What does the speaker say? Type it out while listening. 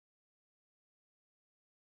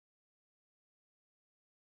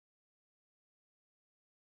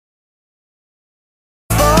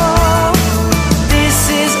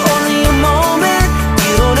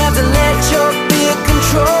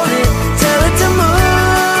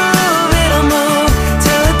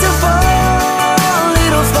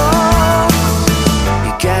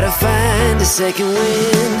second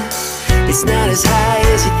wind. It's not as high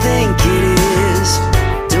as you think it is.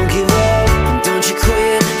 Don't give up, don't you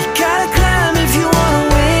quit. You gotta climb if you wanna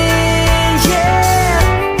win, yeah.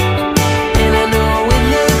 And I know it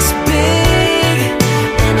looks big,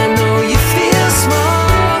 and I know you feel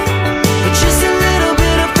small, but just a little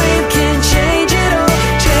bit of faith can change it all,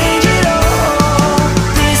 change it all.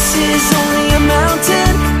 This is only a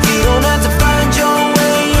mountain. You don't have to find your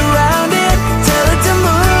way around it. Tell it to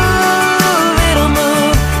move, it'll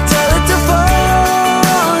move. Tell it to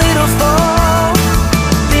fall, it'll fall.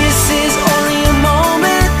 This is only a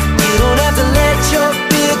moment. You don't have to let your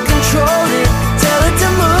fear control it. Tell it to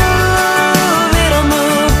move, it'll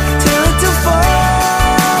move. Tell it to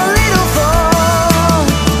fall, it'll fall.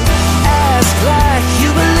 Ask like you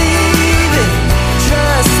believe it.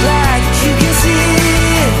 Trust like you can see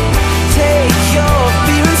it. Take your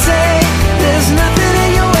fear and say there's nothing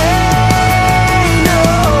in your way, no.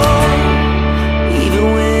 Even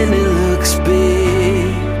when it looks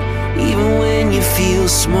big, even when you feel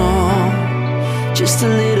small, just a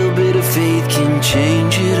little bit of faith can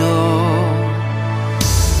change it all.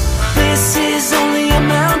 This is only a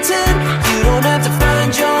mountain. You don't have to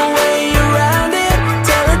find your way around it.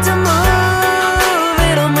 Tell it to move,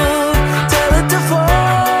 it'll move. Tell it to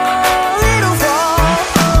fall, it'll fall.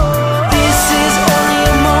 This is only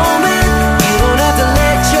a moment. You don't have to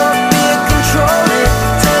let your fear control it.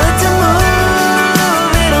 Tell it to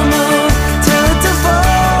move, it'll move. Tell it to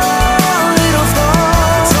fall, it'll fall.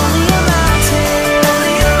 It's only a mountain,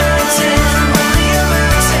 only a mountain, only a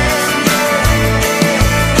mountain, yeah.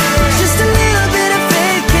 Just a little bit of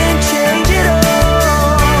faith can change it all.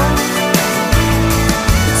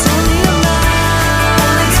 It's only a mountain,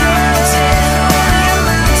 only a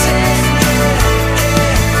mountain, yeah.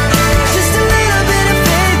 Just a little bit of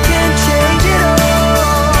faith can change it all.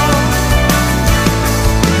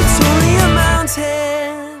 It's only a mountain.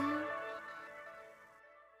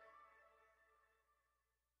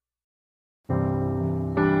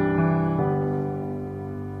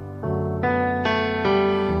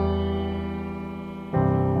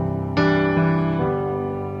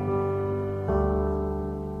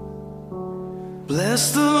 Bless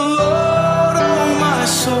the Lord, oh my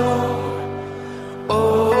soul,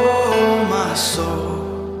 oh my soul.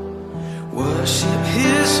 Worship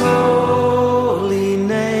His holy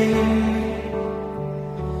name.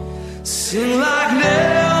 Sing like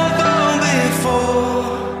never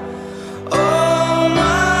before, oh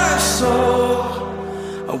my soul.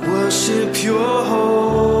 I worship Your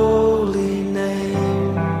holy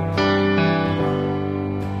name.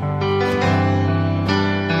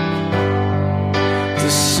 The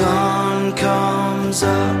sun comes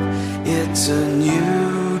up, it's a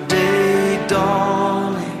new day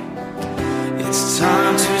dawning. It's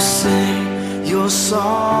time to sing Your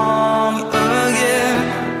song again.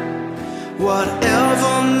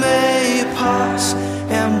 Whatever may pass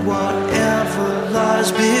and whatever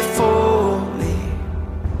lies before me,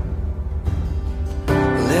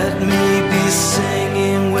 let me be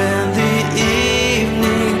singing when the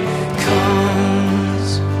evening comes.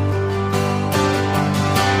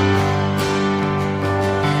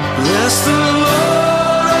 Bless the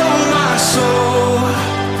Lord, oh my soul,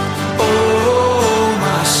 oh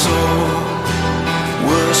my soul.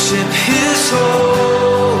 Worship His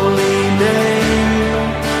holy name.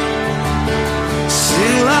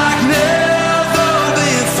 Sing like never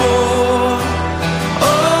before,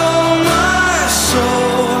 oh my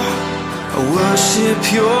soul. I worship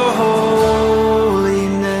Your holy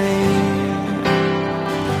name.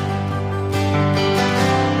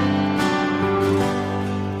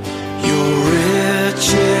 You're rich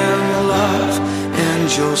in love and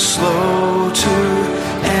You're slow to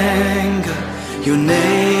anger. Your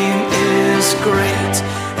name is great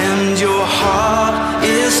and Your heart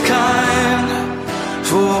is kind.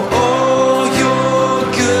 For all Your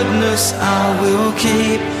goodness I will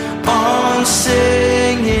keep on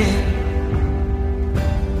singing.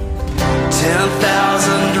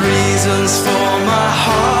 10,000 reasons for my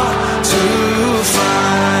heart to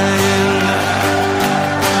find.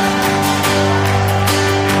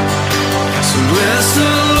 So bless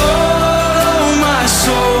the Lord, oh my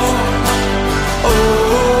soul, oh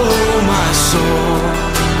my soul.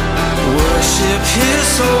 Worship His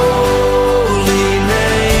holy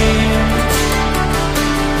name.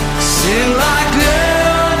 Sing like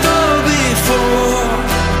never before,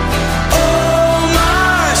 oh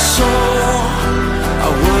my soul. I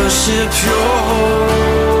worship Your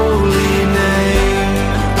holy name.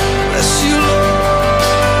 Bless You, Lord.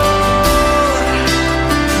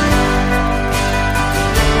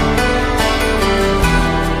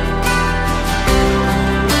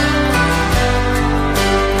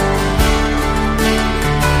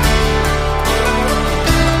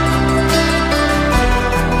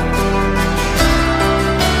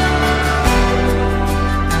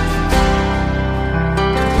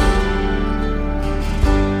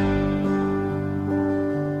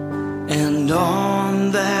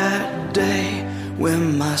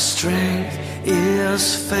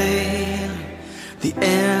 is fading, the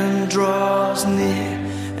end draws near,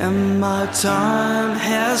 and my time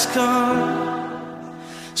has come.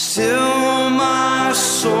 Still my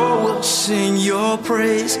soul will sing your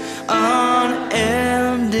praise unending.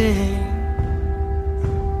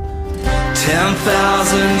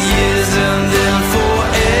 10,000 years and then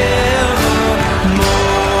forevermore,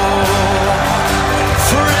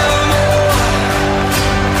 forevermore.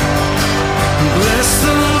 Bless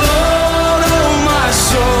the Lord, oh my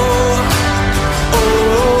soul, oh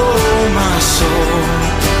my soul.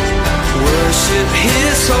 Worship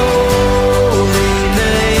His holy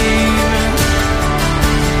name.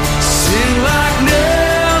 Sing like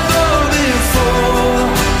never before,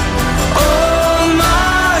 oh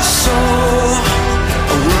my soul.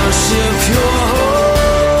 Worship your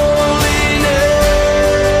holy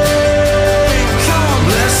name. Come on,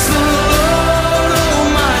 bless the Lord, oh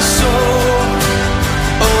my soul,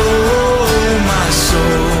 oh my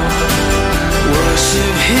soul.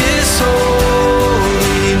 Worship His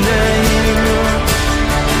holy name.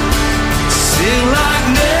 Sing like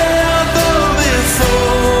never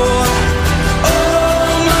before, oh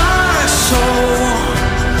my soul.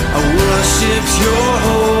 I worship your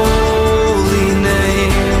holy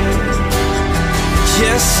name.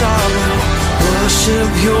 Yes, I will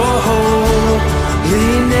worship your holy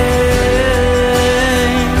name.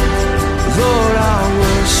 Lord, I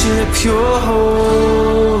worship your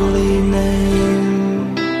holy name.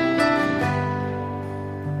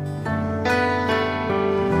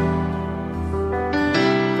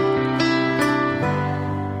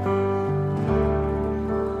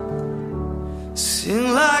 Sing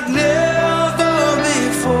like never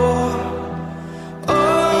before,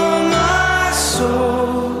 oh my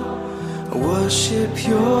soul. I worship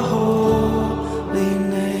your holy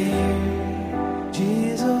name.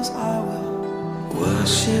 Jesus, I will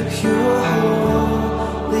worship your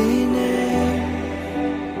holy name.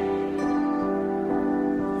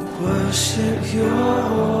 Worship your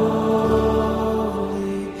holy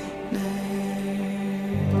name.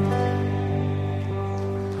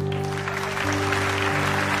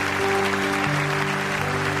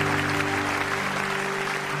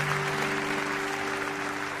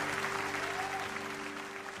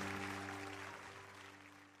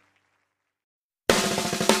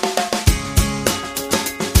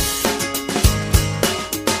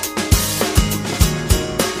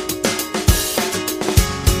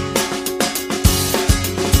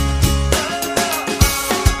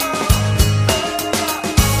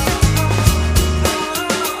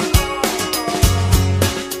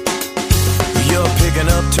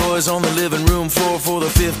 On the living room floor for the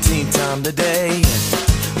 15th time today.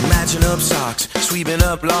 Matching up socks, sweeping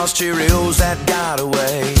up lost Cheerios that got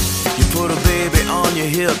away. You put a baby on your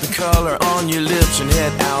hip, the color on your lips, and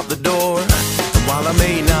head out the door. And while I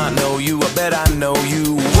may not know you, I bet I know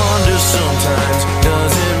you. Wonder sometimes,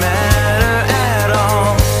 does it matter at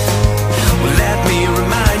all? Well, let me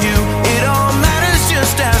remind you, it all matters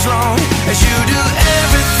just as long as you do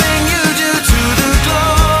everything you do to the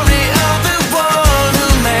glory of the one who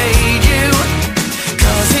made you.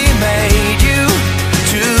 'Cause He made you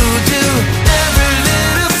to do every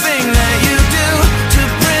little thing that you do to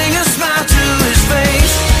bring a smile to His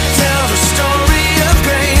face. Tell the story of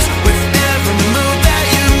grace with every move that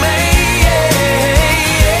you make,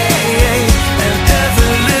 and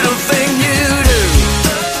every little thing you do.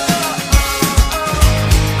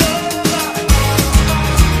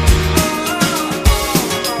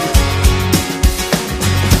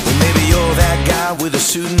 Well, maybe you're that guy with a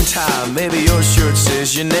suit and tie. Maybe your shirt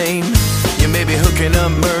says your name. You may be hooking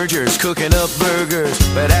up mergers, cooking up burgers,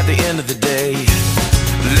 but at the end of the day,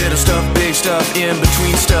 little stuff, big stuff, in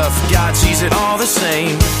between stuff, God sees it all the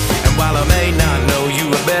same. And while I may not know you,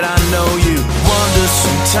 I bet I know you. Wonder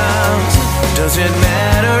sometimes, does it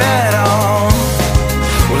matter at all?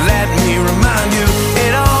 Well, let me remind you,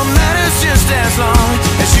 it all matters just as long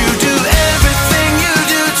as you do everything you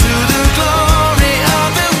do to the glory of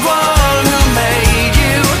the one who made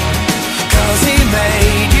you. 'Cause He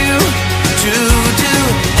made you to do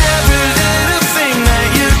every little thing that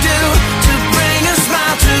you do to bring a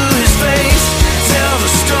smile to His face. Tell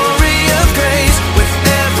the story of grace with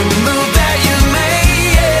every move that you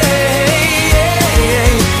make,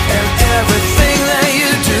 and everything that you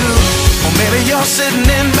do. Or maybe you're sitting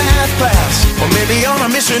in math class, or maybe you're on a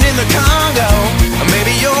mission in the Congo, or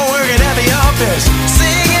maybe you're working at the office,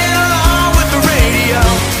 singing along with the radio.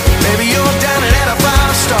 Maybe you're dining at a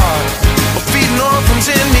 5-star, or feeding orphans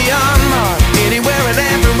in Myanmar. Anywhere and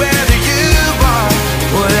everywhere that you are,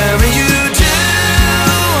 whatever you do,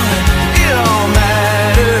 it all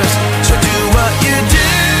matters. So do what you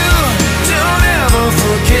do, don't ever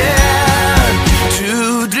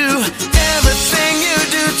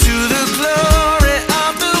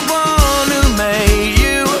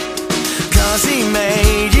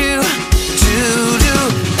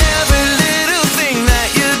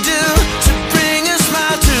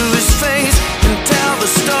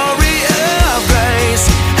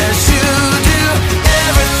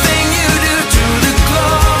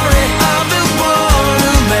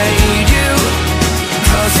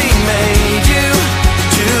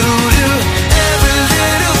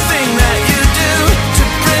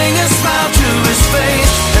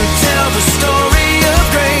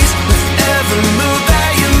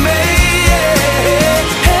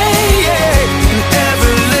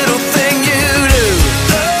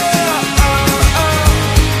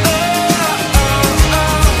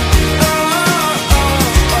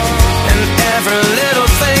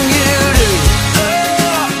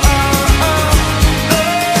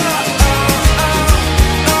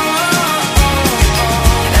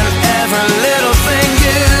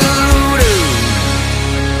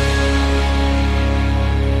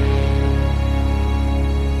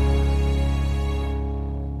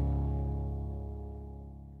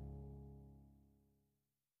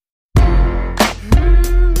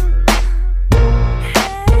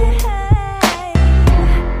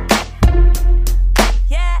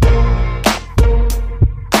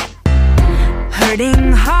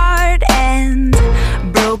and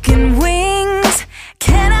broken wings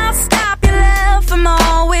cannot stop your love from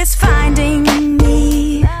always finding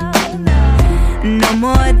me. No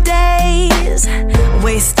more days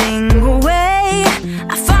wasting away.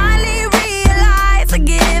 I finally realize the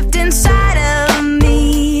gift inside of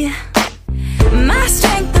me. My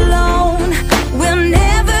strength alone will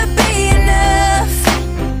never be enough,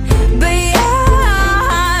 but your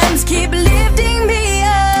arms keep lifting me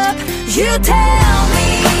up. You tell me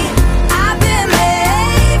I've been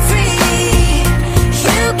made free.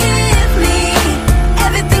 You give me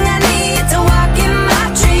everything I need to walk in my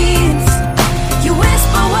dreams. You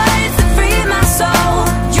whisper words that free my soul.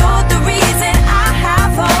 You're the reason I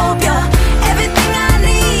have hope. You're everything I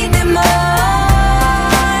need and more.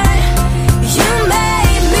 You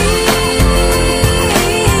made me.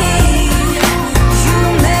 You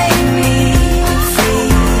made me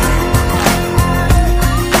free.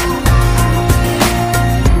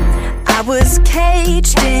 I was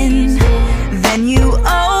caged in, then you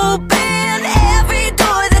opened every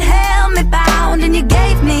door that held me bound, and you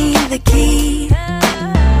gave me the key.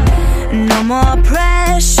 No more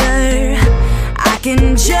pressure, I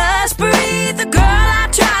can just breathe. The girl I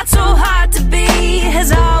tried so hard to be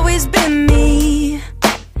has always been me.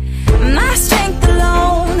 My strength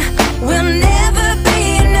alone will never be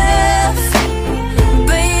enough,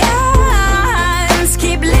 but your arms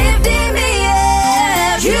keep lifting me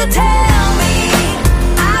up. You tell me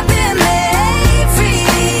I've been made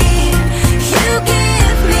free. You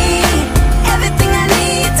give me everything I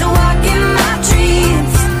need to walk in my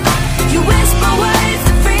dreams. You whisper words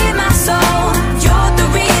that free my soul. You're the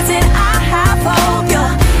reason I have hope.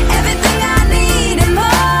 You're everything I need and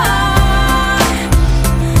more.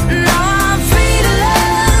 Now I'm free to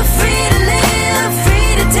love, free to live,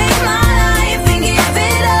 free to take my life and give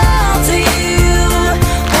it all to you.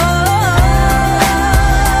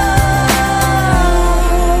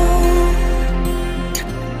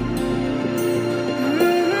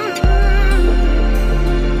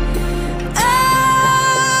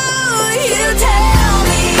 Oh, you tell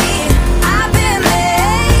me I've been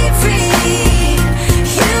made free.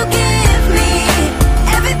 You give me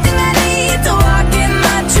everything I need to walk in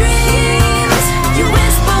my dreams. You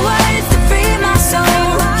whisper words that free my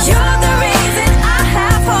soul. You're the reason I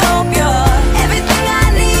have hope. You're everything I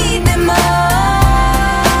need and more.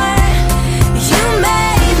 You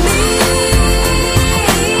made me.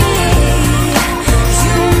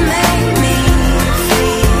 You made me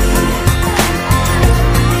free.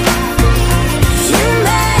 You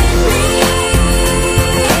made me.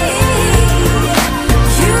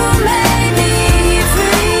 You made me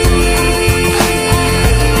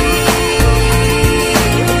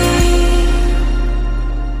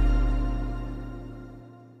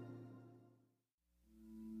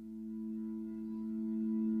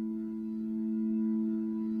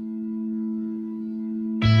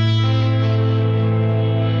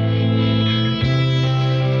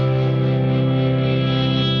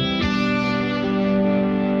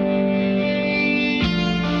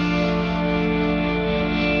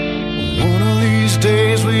One of these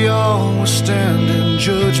days we all will stand in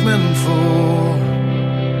judgment for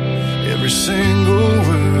every single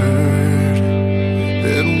word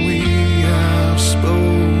that we have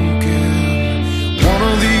spoken. One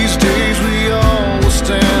of these days we all will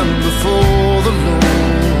stand before the Lord,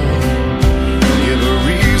 give a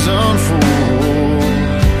reason for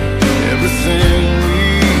everything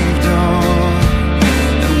we've done.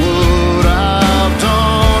 And what I've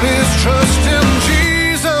done is trust in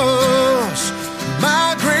Jesus, my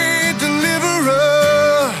great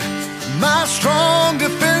deliverer, my strong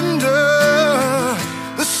defender,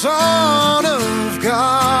 the Son of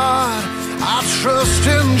God. I trust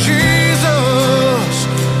in Jesus,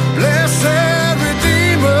 blessed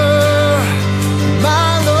Redeemer, my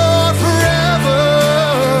Lord forever,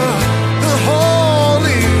 the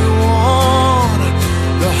Holy One,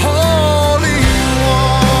 the Holy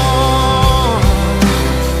One.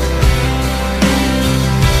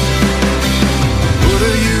 What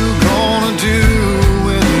are you gonna do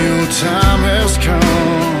when your time has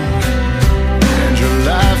come and your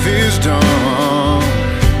life is done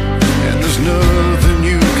and there's nothing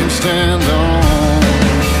you can stand on?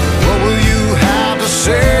 What will you have to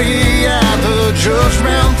say at the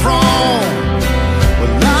judgment throne?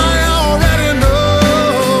 Well, I already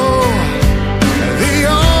know the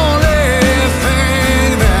only thing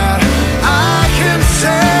that I can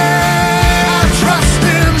say. I trust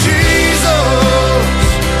in Jesus,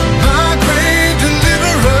 my great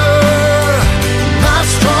deliverer, my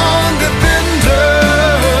strong defender,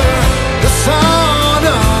 the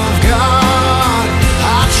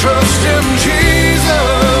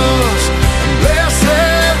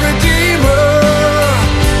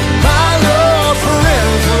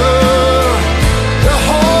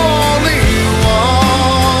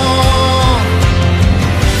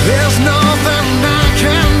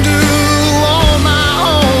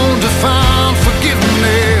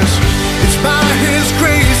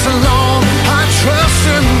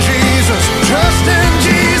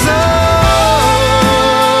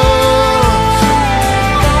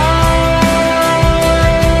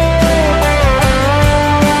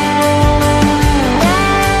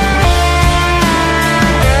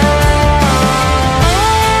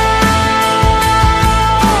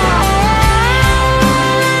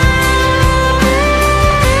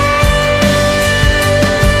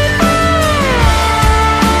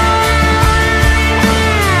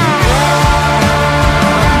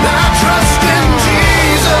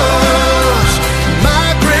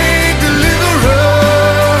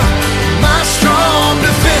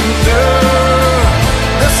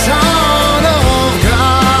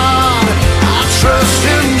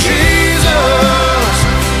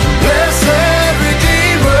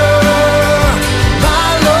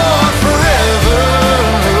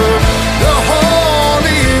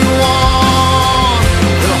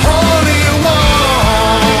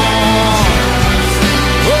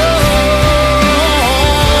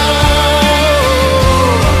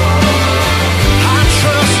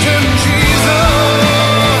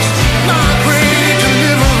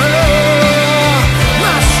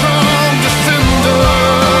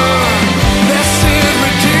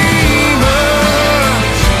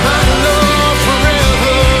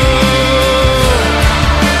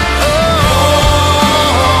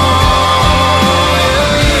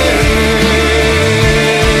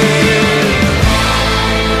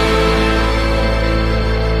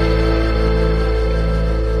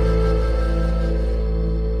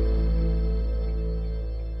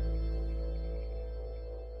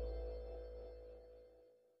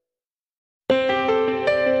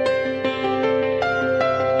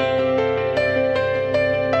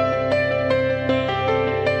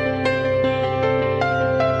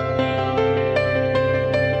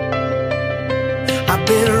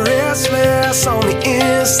restless on the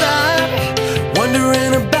inside,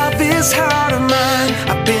 wondering about this heart of mine.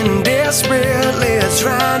 I've been desperately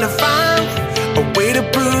trying to find a way to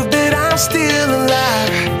prove that I'm still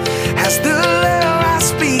alive. Has the love I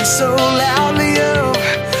speak so loudly of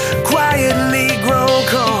quietly grown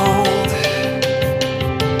cold?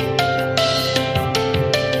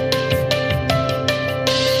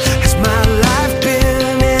 Has my life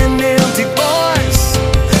been an empty voice?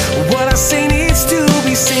 What I say needs to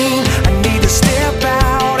be seen. I need to step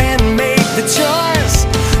out and make the choice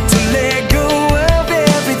to let go of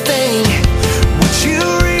everything. Would you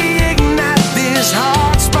reignite this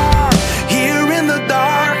heart spark here in the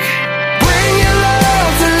dark? Bring your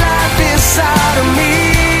love to life inside of me.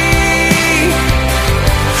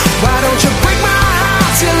 Why don't you break my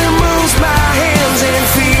heart till it moves my hands and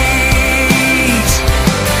feet?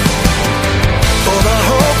 For the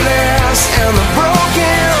hopeless and the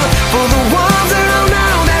broken, for the ones that don't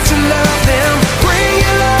know that you love them, bring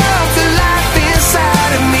your love to life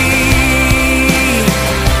inside of me.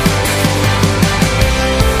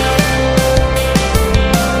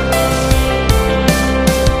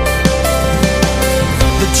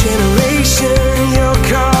 The generation you're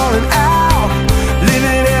calling out,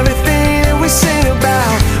 living everything that we sing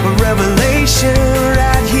about, a revelation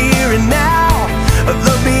right here and now, a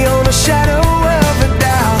love beyond a shadow of a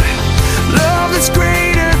doubt. Love that's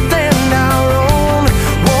greater than our own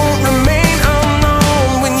won't remain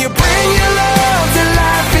unknown when you bring your love to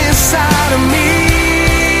life inside of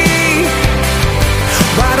me.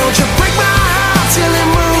 Why don't you break my heart till it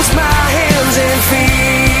moves my hands and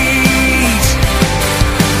feet?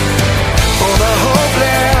 For the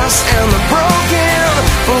hopeless and the broken,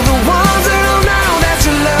 for the ones that don't know that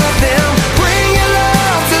you love them, bring your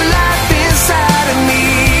love to life inside of me.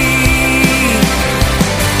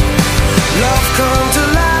 Love come to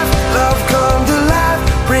life, love come to life,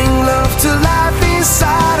 bring love to life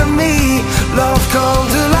inside of me. Love come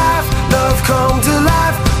to life, love come to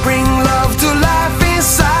life, bring love to life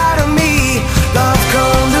inside of me. Love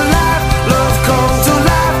come to life, love come to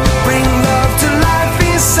life, bring love to life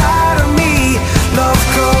inside of me. Love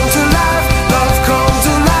come to life, love come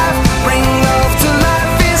to life, bring love to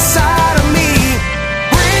life inside of me.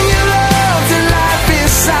 Bring your love to life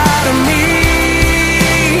inside of me.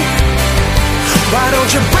 Why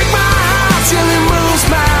don't you break my heart till it moves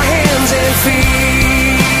my hands and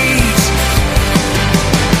feet?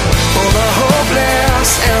 For the hopeless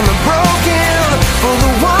and the broken, for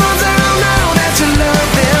the ones that don't know that you love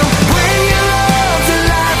them, bring your love to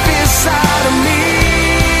life inside of me.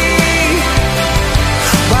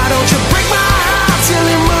 Why don't you break my heart till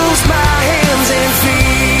it moves my hands and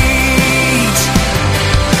feet?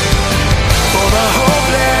 For the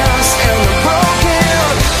hopeless and the broken,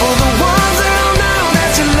 for the ones that don't know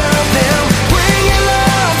that you love them, bring your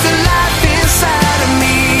love to life inside of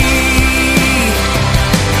me.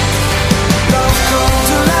 Love come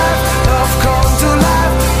to life, love come to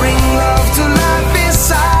life, bring love to life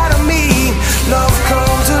inside of me. Love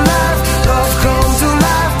come to life, love come to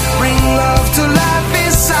life, bring love to life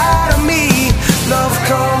inside of me. Love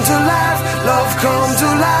come to life, love come to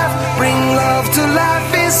life, bring love to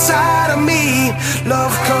life inside of me.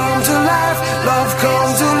 Love come to life, love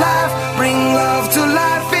come to life, bring love to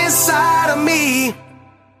life inside of me.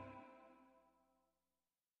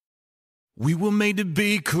 We were made to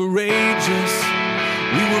be courageous.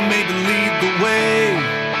 We were made to lead the way.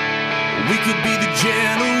 We could be the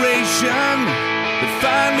generation that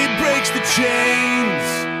finally breaks the chains.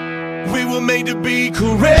 We were made to be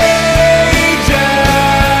courageous.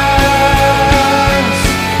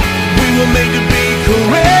 We were made to be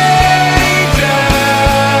courageous.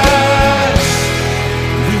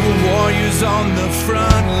 We were warriors on the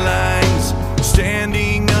front lines,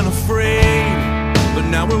 standing unafraid. But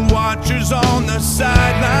now we're watchers on the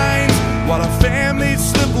sidelines while our families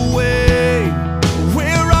slip away.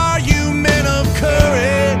 Where are you, men of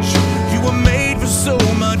courage? You were made for so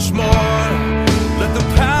much more. Let the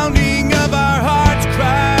pounding of our hearts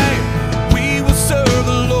cry, we will serve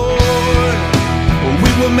the Lord.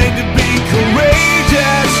 We were made to be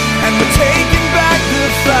courageous, and we're taking back the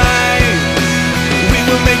fight. We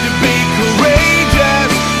were made to be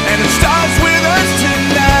courageous, and it starts with us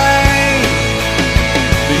tonight.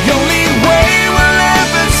 The only way we'll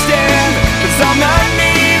ever stand is on our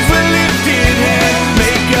knees with lifted hands.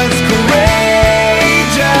 Make us courageous,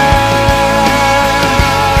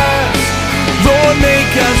 Lord,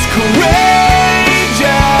 make us courageous.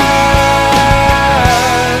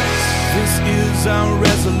 This is our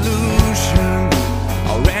resolution,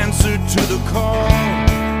 our answer to the call.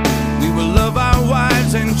 We will love our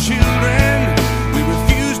wives and children. We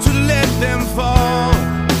refuse to let them fall.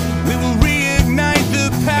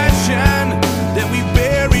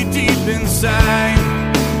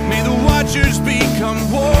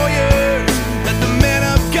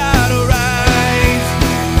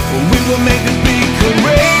 made to be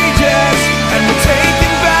courageous, and we're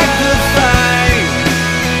taking back the fight.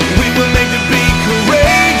 We were made to be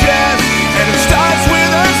courageous, and it starts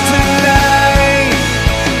with us tonight.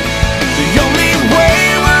 The only way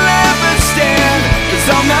we'll ever stand is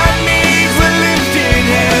on our knees with lifted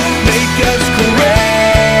hands. Make us courageous,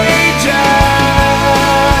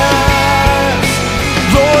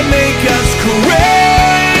 Lord, make us courageous.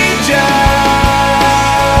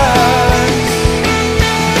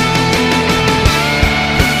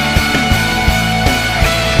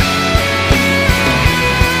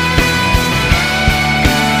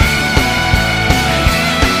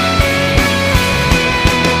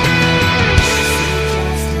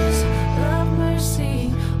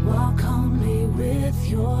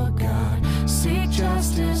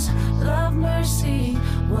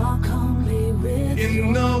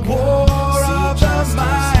 In the war of the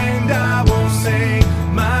mind, I will make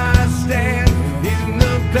my stand. In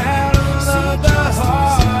the battle of the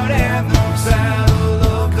heart and the battle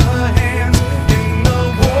of the hands. In the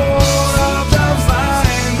war of the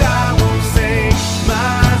mind, I will make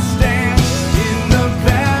my stand. In the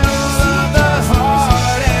battle of the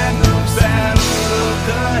heart and the battle of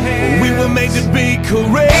the hands. We were made to be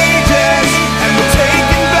courageous, and we're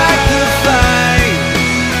taking back the fight.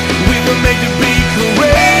 We were made to be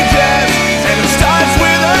courageous, and it starts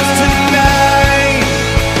with us tonight.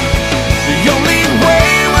 The only way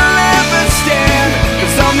we'll ever stand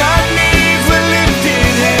is on our knees with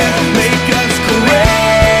lifted hands. Make us courageous,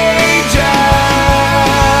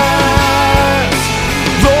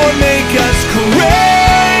 Lord, make us courageous.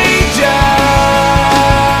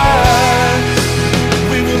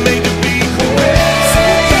 We were made to be courageous,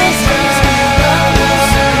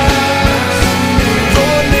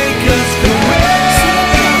 Lord, make us courageous.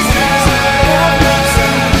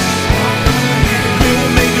 We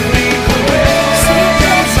were made to be courageous,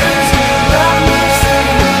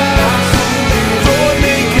 Lord,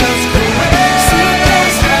 make us courageous.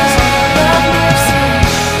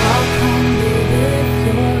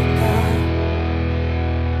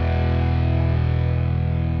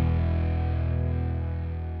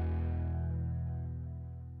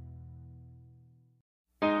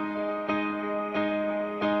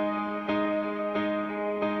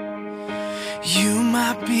 You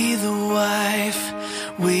might be the wife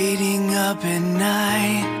waiting up at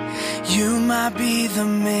night. You might be the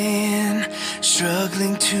man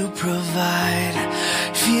struggling to provide,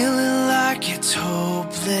 feeling like it's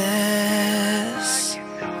hopeless.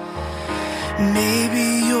 Maybe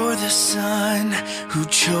you're the son who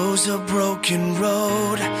chose a broken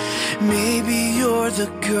road. Maybe you're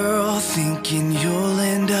the girl thinking you'll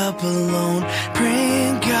end up alone,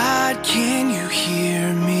 praying, God, can you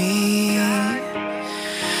hear me?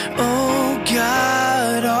 Oh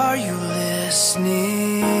God, are you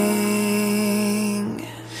listening?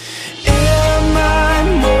 Am I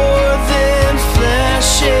more than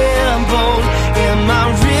flesh and bone? Am I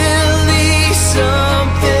really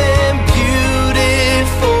something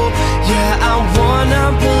beautiful? Yeah, I wanna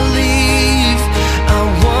believe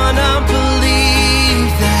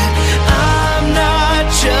that I'm not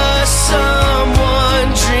just some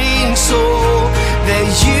wandering soul that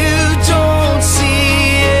you don't see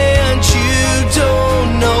and you don't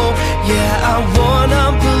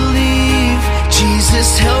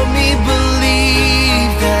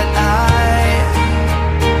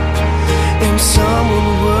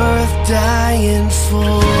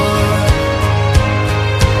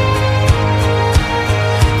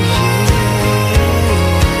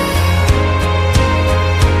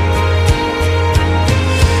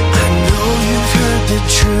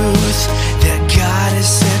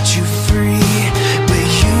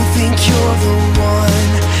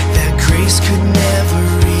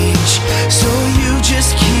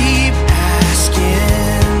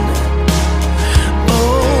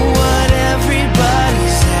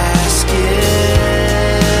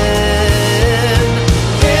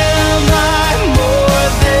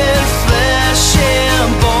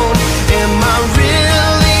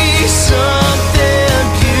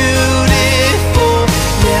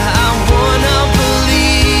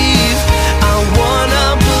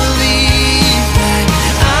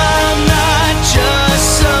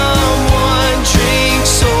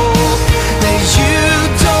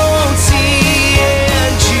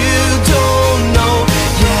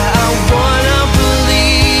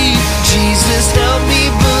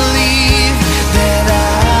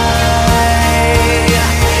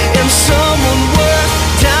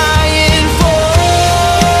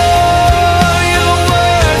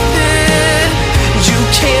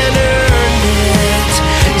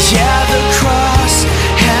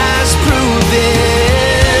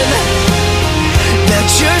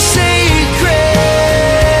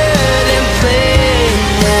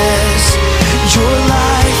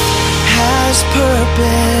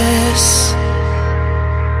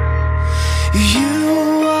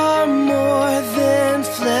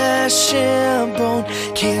flesh and bone.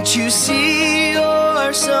 Can't you see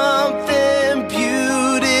you're something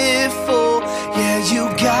beautiful? Yeah, you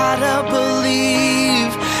gotta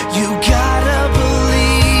believe, you gotta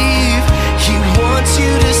believe. He wants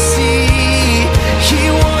you to see, he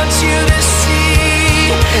wants you to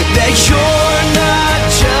see that you're not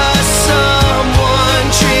just someone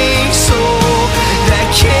dream soul that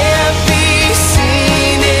can't be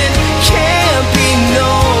seen and can't be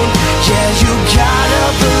known. Yeah, you gotta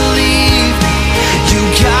believe, you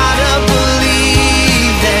gotta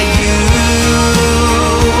believe that you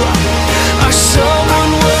are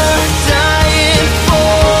someone worth dying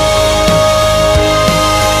for.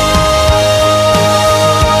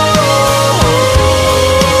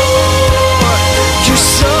 You're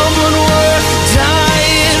someone worth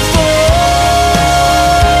dying for.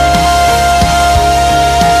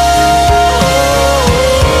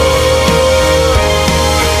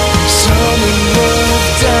 Someone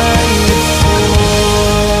worth dying for.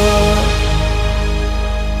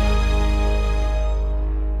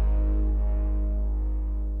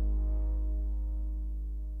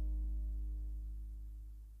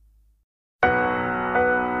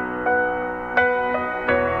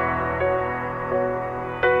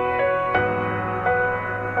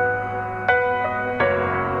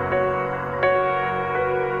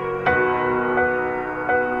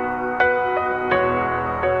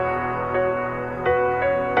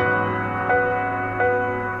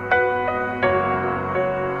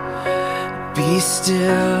 Be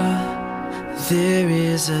still, there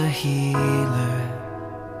is a healer.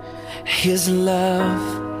 His love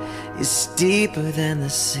is deeper than the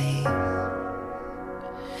sea.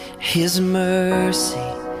 His mercy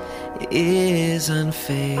is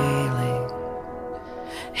unfailing.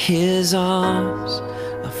 His arms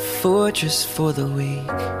a fortress for the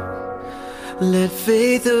weak. Let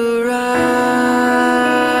faith arise.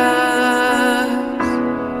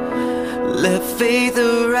 Let faith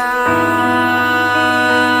arise.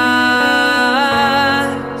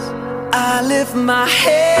 I lift my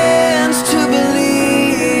hands to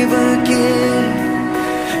believe again.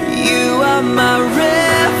 You are my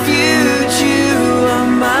refuge, you are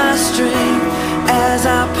my strength. As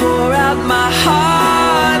I pour out my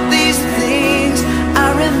heart, these things I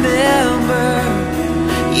remember.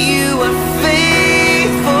 You are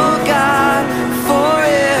faithful, God,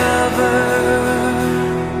 forever.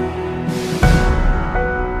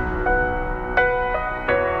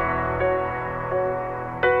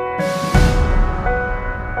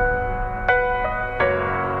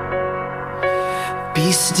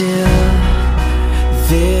 Be still,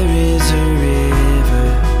 there is a river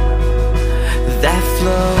that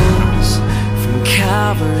flows from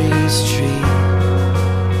Calvary's tree,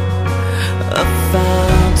 a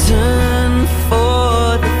fountain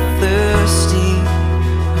for the thirsty.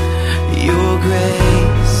 Your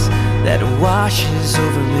grace that washes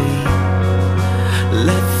over me.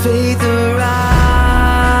 Let faith arise.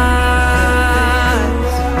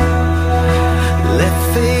 Let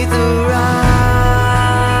faith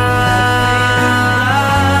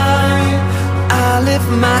arise. I lift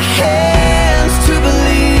my hands to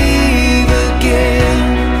believe again.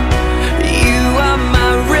 You are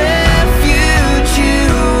my refuge, you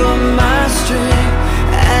are my strength.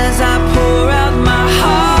 As I pour out my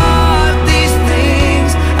heart, these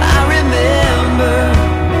things I remember.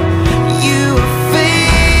 You are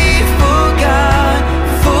faithful, God,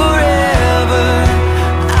 forever.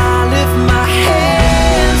 I lift my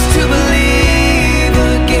hands to believe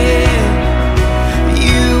again.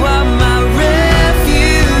 You are my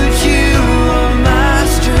refuge, you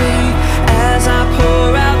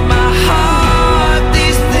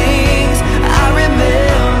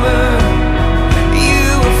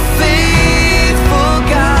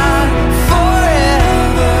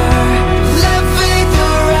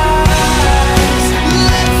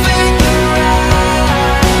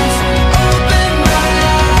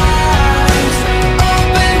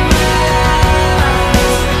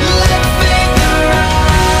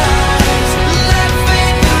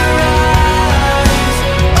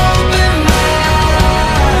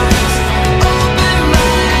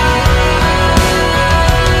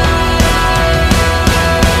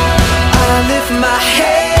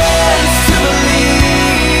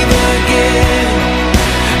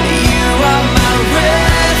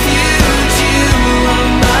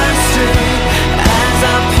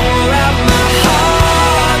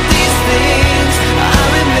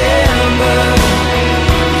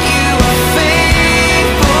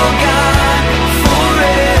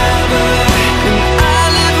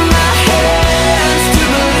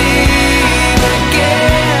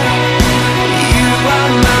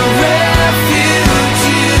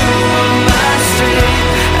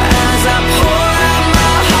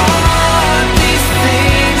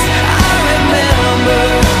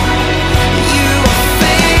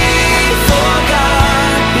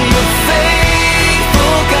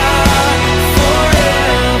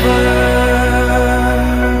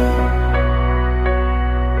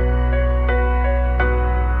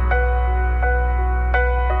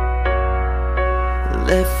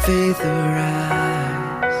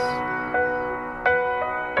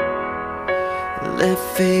let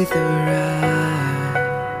faith arise.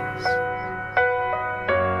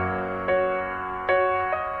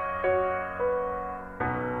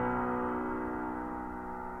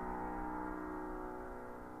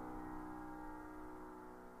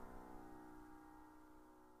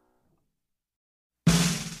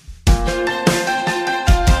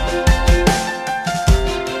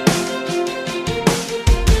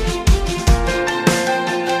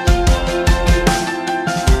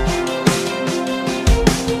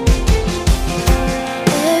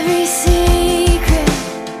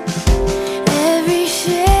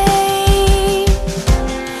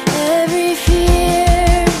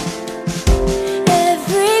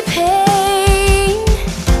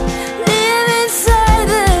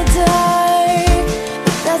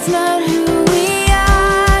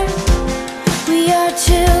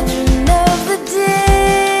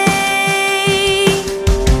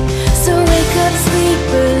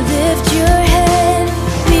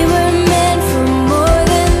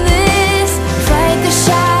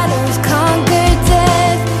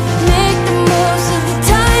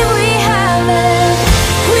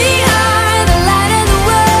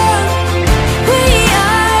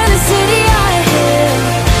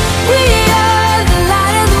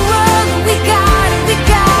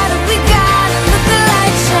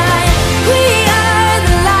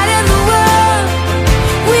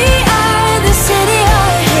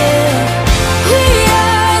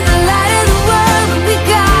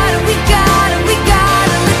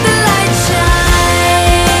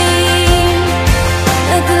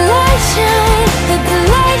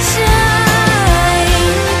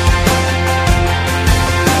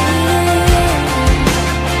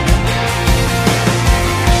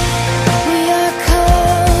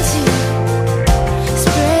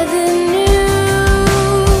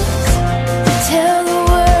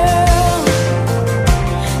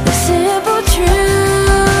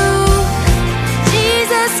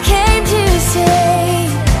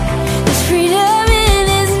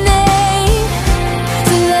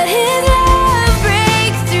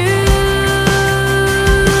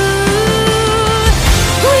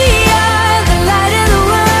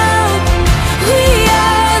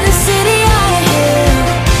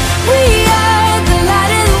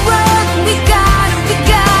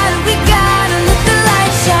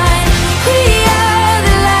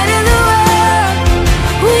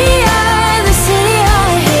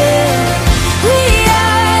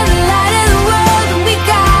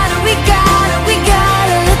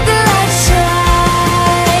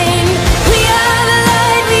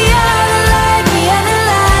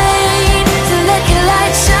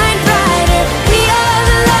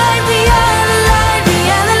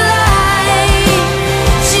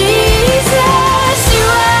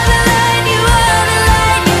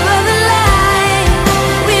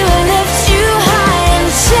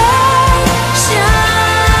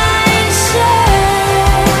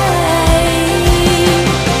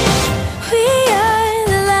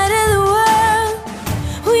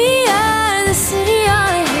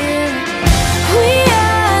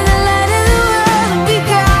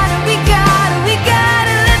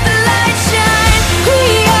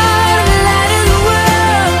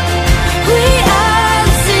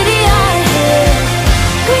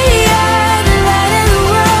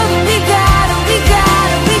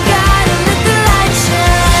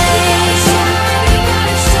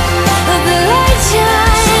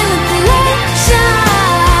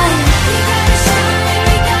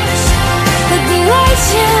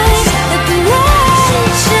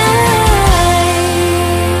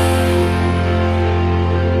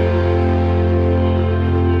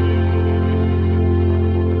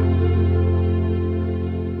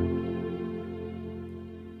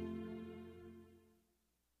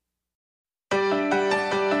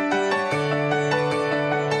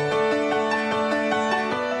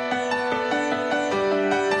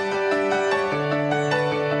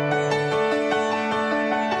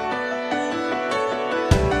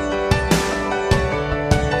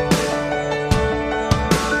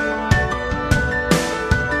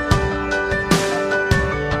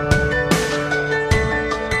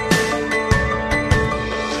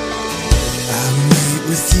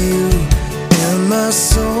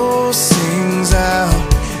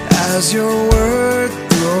 as your word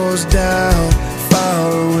throws down far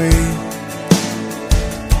away.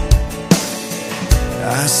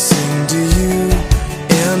 I sing to you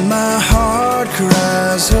and my heart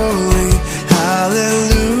cries holy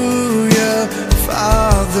hallelujah.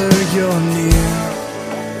 Father, you're near.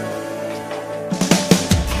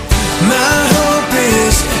 My hope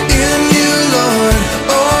is in you, Lord,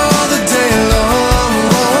 all the day long.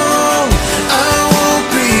 I won't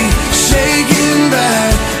be shaken by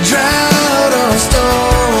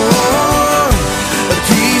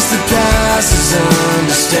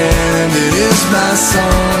my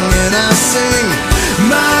song, and I sing.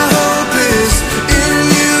 My hope is in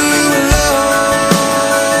you alone.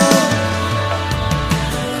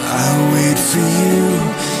 I wait for you,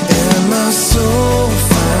 and my soul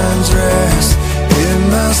finds rest in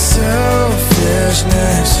my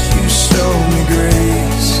selfishness. You show me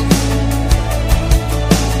grace.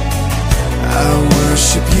 I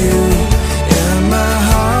worship you, and my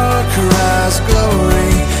heart cries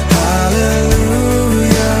glory.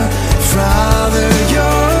 Hallelujah, Father,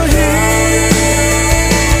 you're here.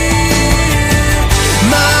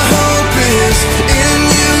 My hope is in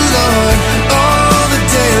you, Lord, all the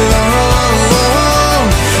day long.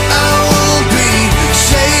 I won't be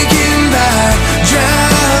shaken by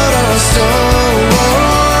drought or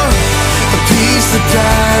storm. A peace that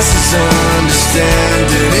passes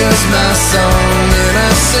understanding is my song, and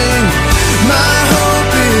I sing. My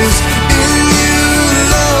hope is in you,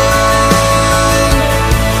 Lord.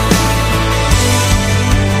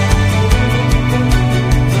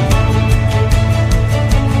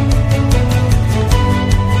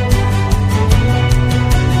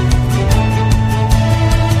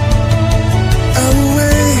 I will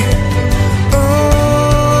wait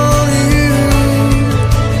on you.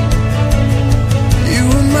 You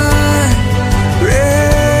are my refuge.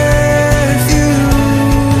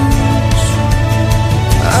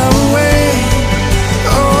 I will wait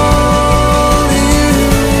on you.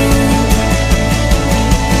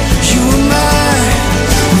 You are my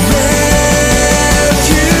refuge.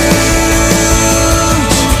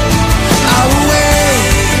 I will wait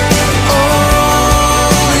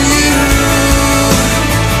on you.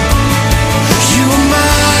 You are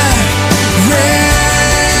my refuge.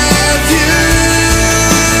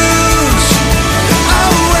 I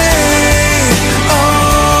will wait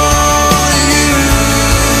on you.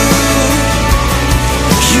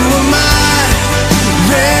 You are my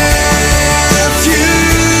refuge.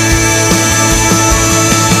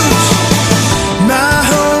 My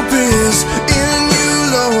hope is in you,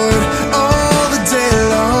 Lord, all the day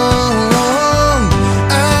long.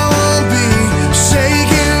 I won't be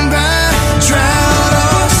shaken by drought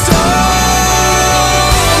or storm.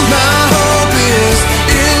 My hope is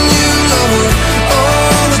in you, Lord,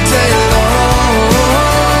 all the day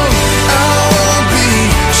long. I won't be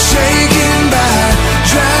shaken by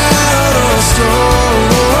drought or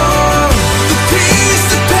storm. The peace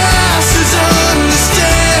that passes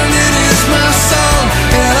understanding is my song,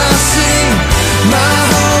 and I sing. My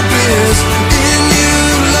hope is in you,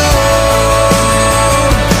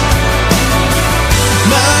 Lord.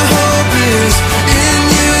 My hope is in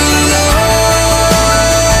you, Lord.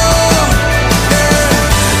 Yeah.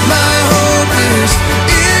 My hope is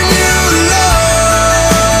in you,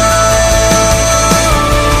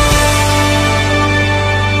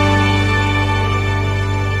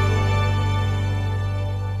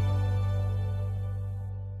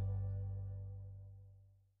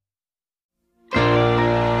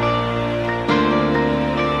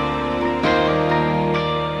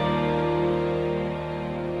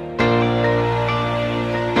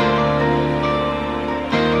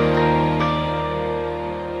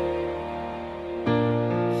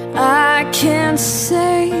 I can't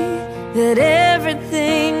say that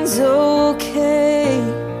everything's okay,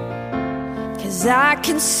 'cause I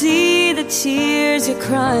can see the tears you're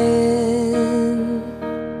crying.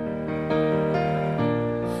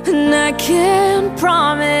 And I can't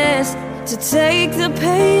promise to take the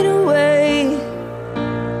pain away,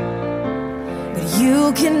 but you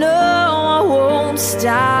can know I won't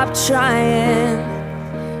stop trying.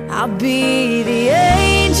 I'll be the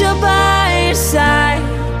angel by your side.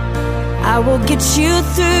 I will get you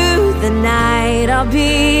through the night. I'll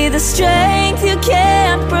be the strength you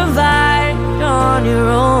can't provide on your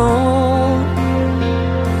own.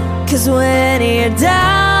 'Cause when you're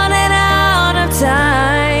down and out of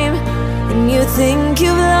time, and you think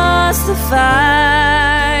you've lost the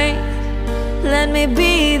fight, let me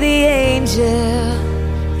be the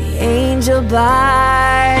angel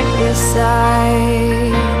by your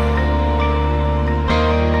side.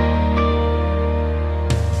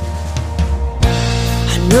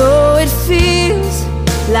 know it feels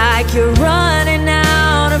like you're running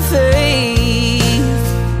out of faith,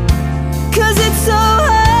 'cause it's so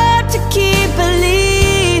hard to keep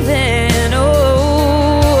believing.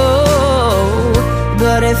 Oh,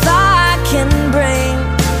 but if I can bring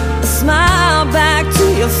a smile back to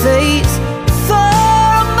your face for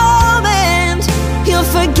a moment,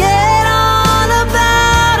 you'll forget all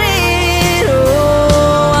about it.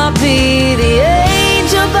 Oh, I'll be the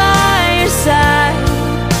angel by your side.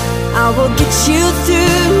 I will get you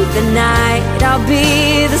through the night. I'll be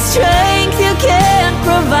the strength you can't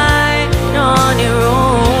provide on on your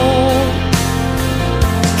own.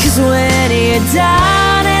 'Cause when you're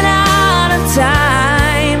down and out of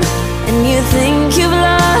time, and you think you've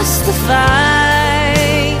lost the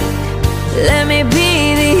fight, let me be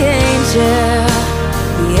the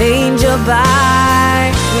angel by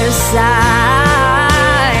your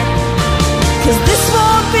side. 'Cause this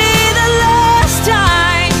won't be the last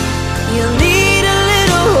time you'll need a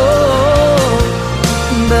little hope,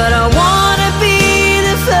 but I wanna be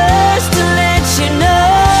the first to let you know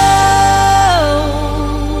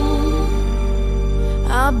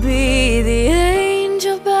I'll be the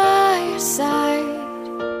angel by your side.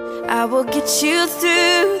 I will get you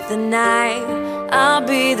through the night. I'll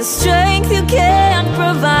be the strength you can't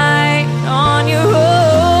provide on your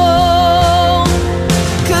own.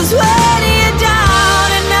 'Cause when you're down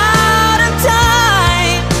and out of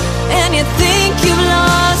time, and you think you've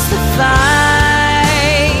lost the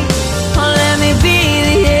fight, oh, let me be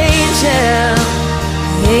the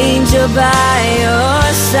angel by your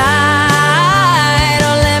side.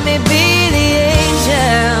 Oh, let me be the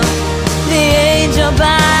angel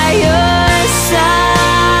by your side.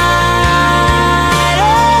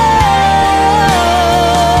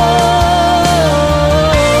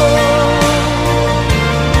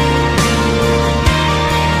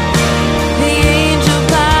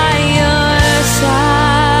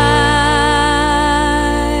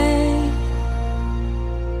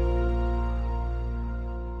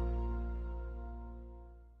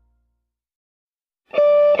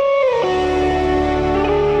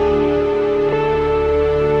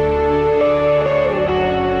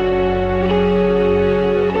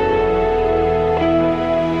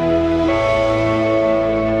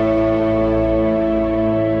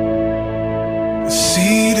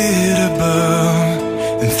 Seated above,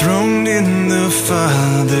 enthroned in the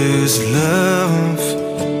Father's love,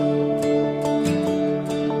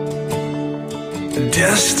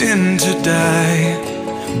 destined to die,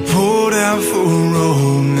 poured out for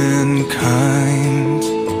all mankind.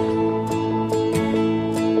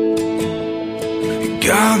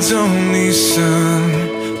 God's only Son,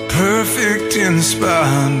 perfect and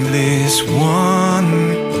spotless one.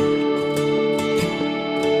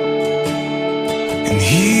 And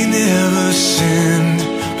he never sinned,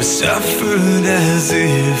 but suffered as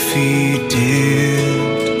if he did.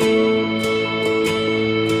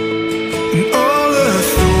 And all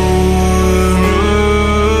authority,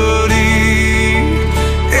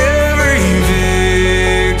 every victory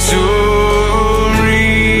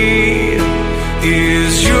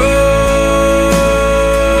is yours.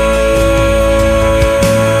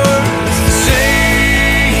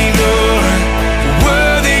 Savior,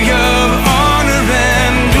 worthy of honor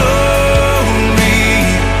and glory,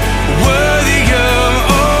 worthy of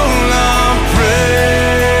all our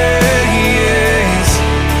praise.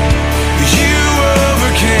 You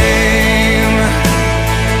overcame,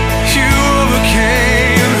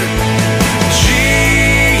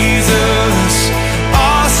 Jesus,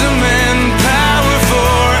 awesome and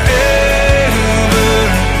powerful forever.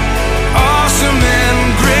 Awesome and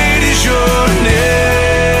great is your name.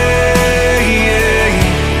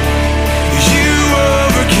 You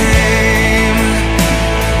overcame.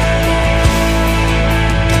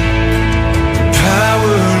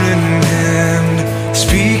 Power in hand,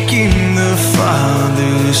 speaking the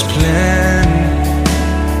Father's plan.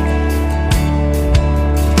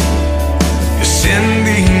 You're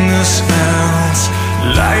sending us out,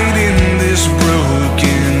 light in this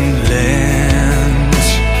broken land.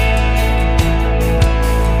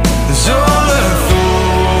 There's all authority,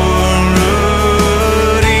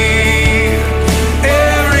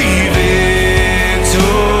 every victory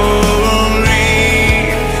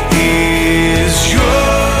is yours.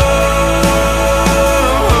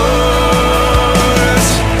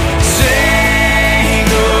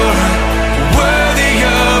 Savior, worthy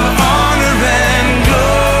of honor and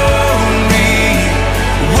glory,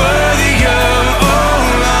 worthy of all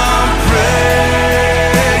our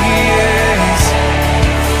praise.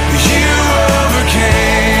 You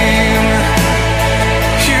overcame,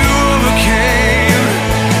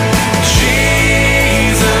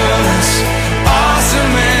 Jesus,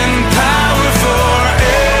 awesome and powerful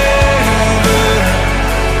forever.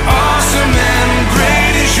 Awesome and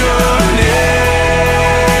great is your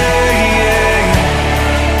name.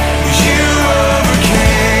 You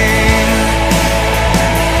overcame.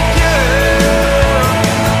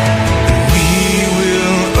 We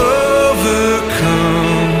will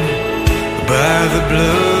overcome by the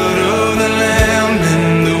blood of the Lamb and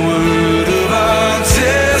the word of our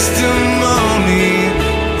testimony.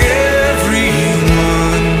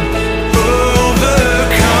 Everyone overcomes.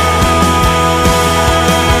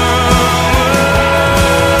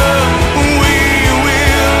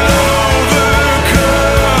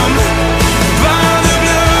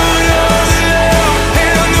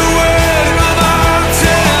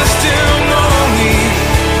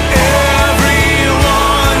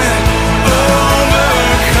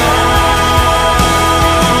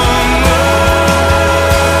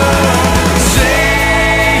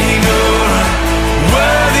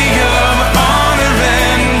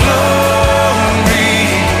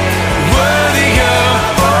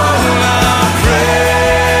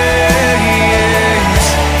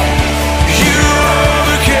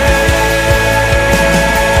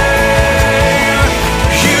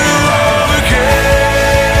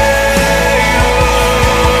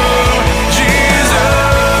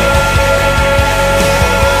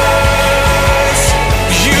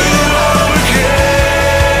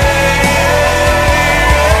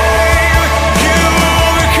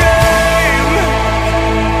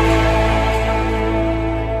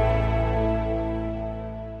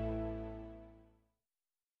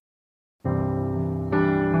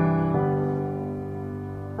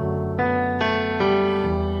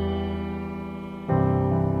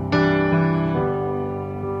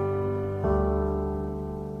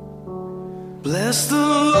 Bless the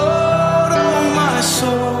Lord, oh my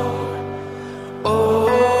soul,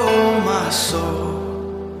 oh my soul.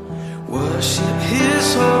 Worship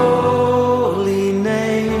His holy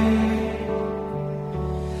name.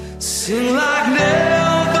 Sing like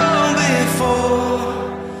never before,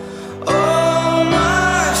 oh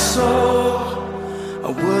my soul. I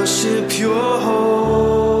worship Your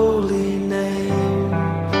holy name.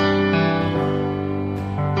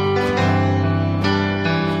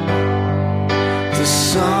 The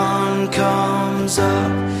sun comes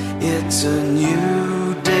up, it's a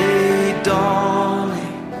new day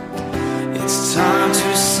dawning. It's time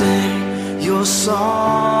to sing Your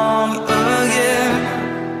song again.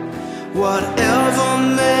 Whatever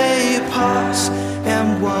may pass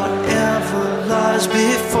and whatever lies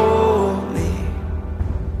before me,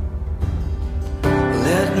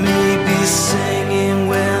 let me be singing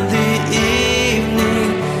when the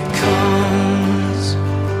evening comes.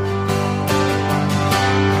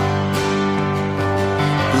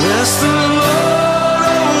 Bless the Lord,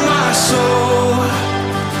 oh my soul,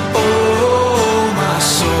 oh my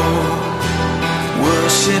soul.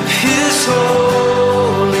 Worship His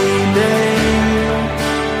holy name.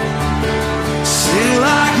 Sing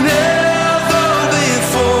like never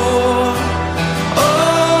before,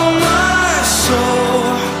 oh my soul.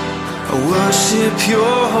 I worship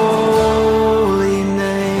Your holy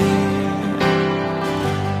name.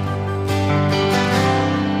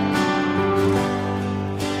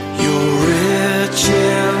 You're rich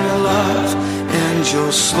in love and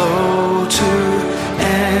You're slow to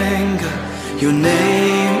anger. Your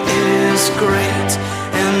name is great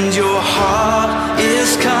and Your heart is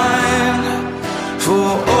kind. For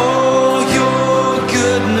all Your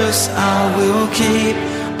goodness I will keep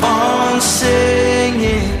on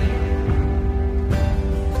singing.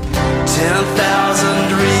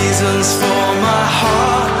 10,000 reasons for my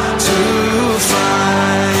heart to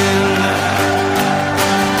find.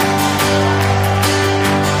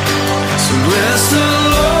 So bless the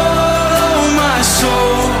Lord, oh my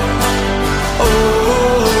soul,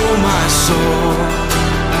 oh my soul.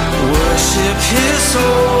 Worship His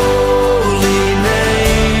holy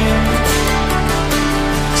name.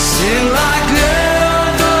 Sing like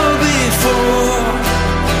never before,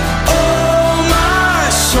 oh my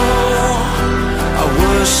soul. I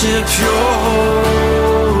worship Your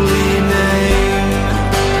holy name.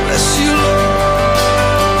 Bless You, Lord.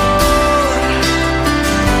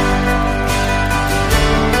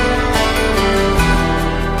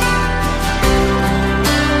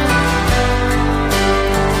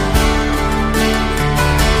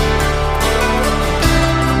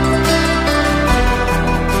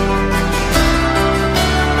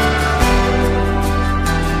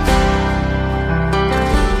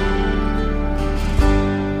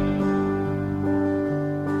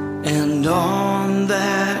 And on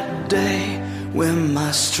that day when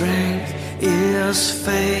my strength is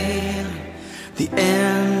failing, the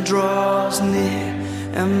end draws near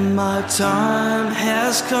and my time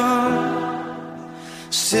has come,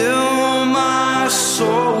 still my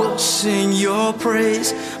soul will sing Your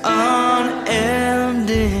praise unending.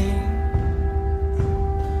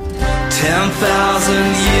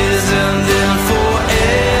 10,000 years and then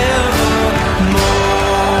forevermore,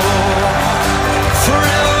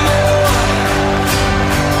 forevermore.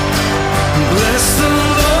 Bless the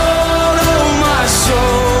Lord, oh my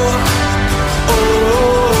soul,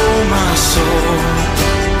 oh my soul.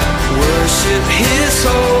 Worship His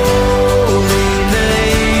holy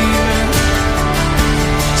name.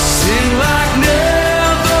 Sing like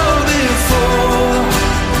never before,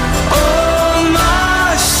 oh my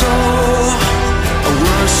soul. I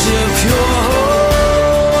worship Your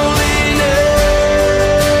holy name.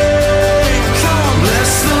 Come on,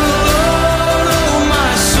 bless the Lord, oh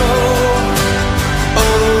my soul, oh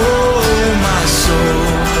my soul.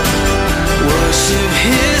 Worship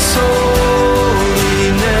His holy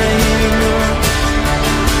name.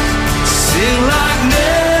 Sing like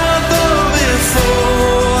never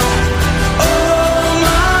before, oh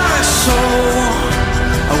my soul.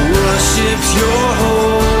 I worship Your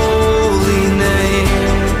holy name.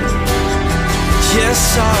 Yes,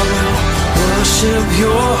 I will worship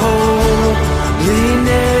Your holy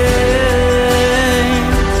name.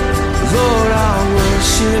 Lord, I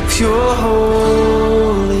worship Your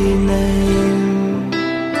holy name.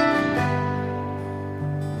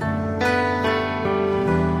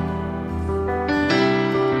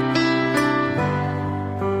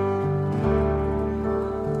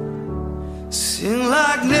 Sing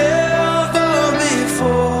like never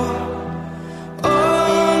before,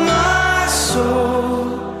 oh my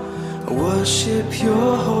soul. I worship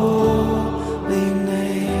Your holy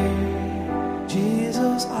name.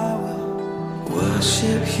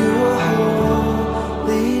 your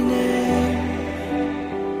holy name.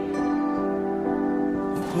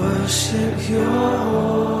 Worship your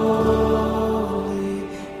holy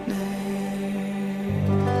name.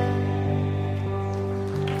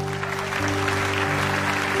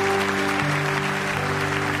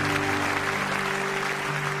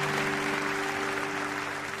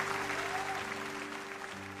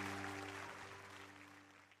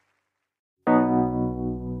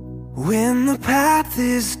 When the path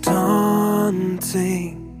is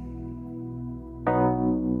daunting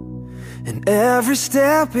and every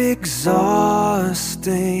step exhausting,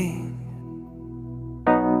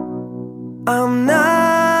 I'm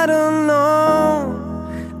not alone,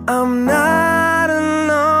 I'm not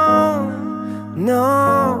alone,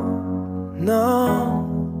 no, no.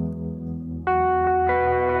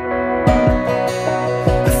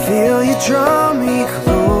 I feel you draw me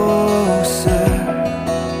closer,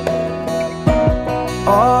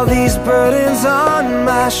 all these burdens on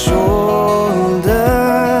my shoulder.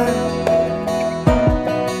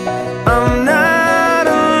 I'm not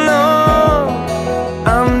alone,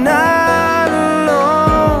 I'm not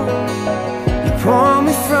alone. You pull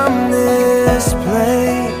me from this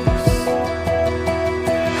place.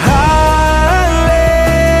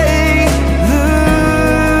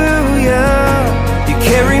 Hallelujah. You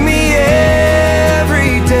carry me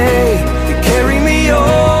every day, you carry me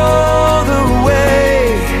all the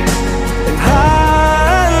way. And hallelujah.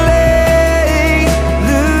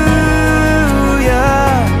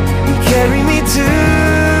 You carry me to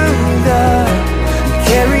the, you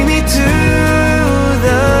carry me to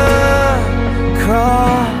the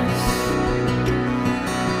cross.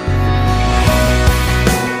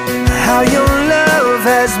 How your love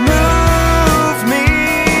has moved me,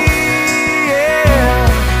 yeah,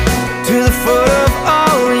 to the foot of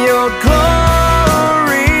all your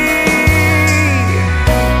glory.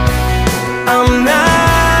 I'm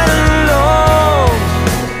not alone,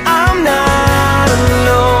 I'm not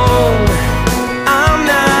alone, I'm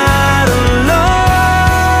not alone.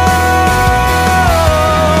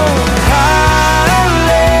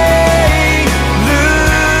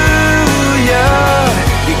 Hallelujah.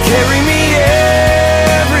 You carry me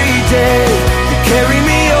every day, you carry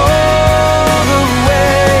me all the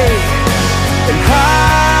way. And hallelujah.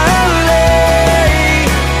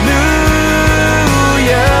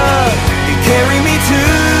 You carry me to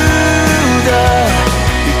the,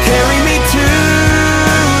 you carry me to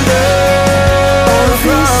the all of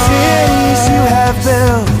these cities you have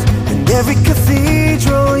built, and every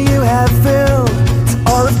cathedral you have filled. To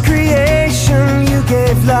all of creation you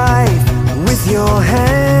gave life with your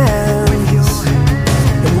hands,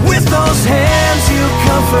 and with those hands you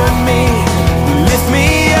comfort me, you lift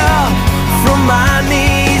me up from my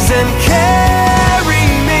knees and carry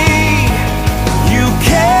me, you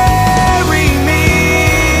carry me.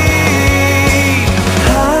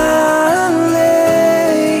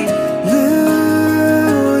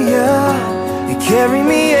 Hallelujah. You carry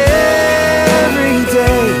me every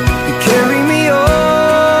day, you carry me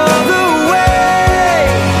all the way.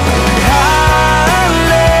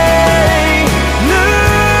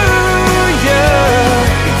 Hallelujah.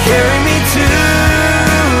 You carry me to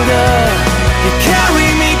the, you carry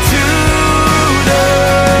me to the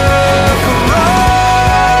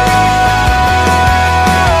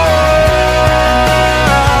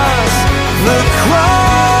cross. The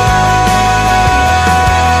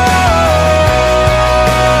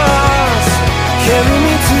cross. Carry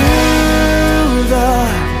me to the,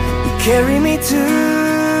 you carry me to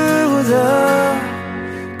the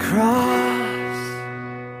cross.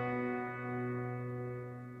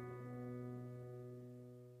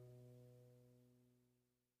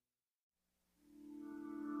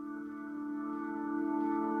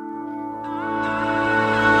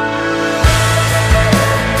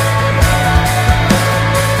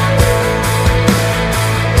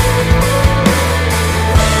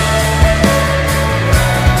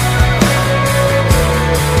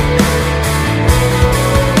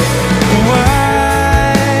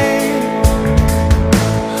 Why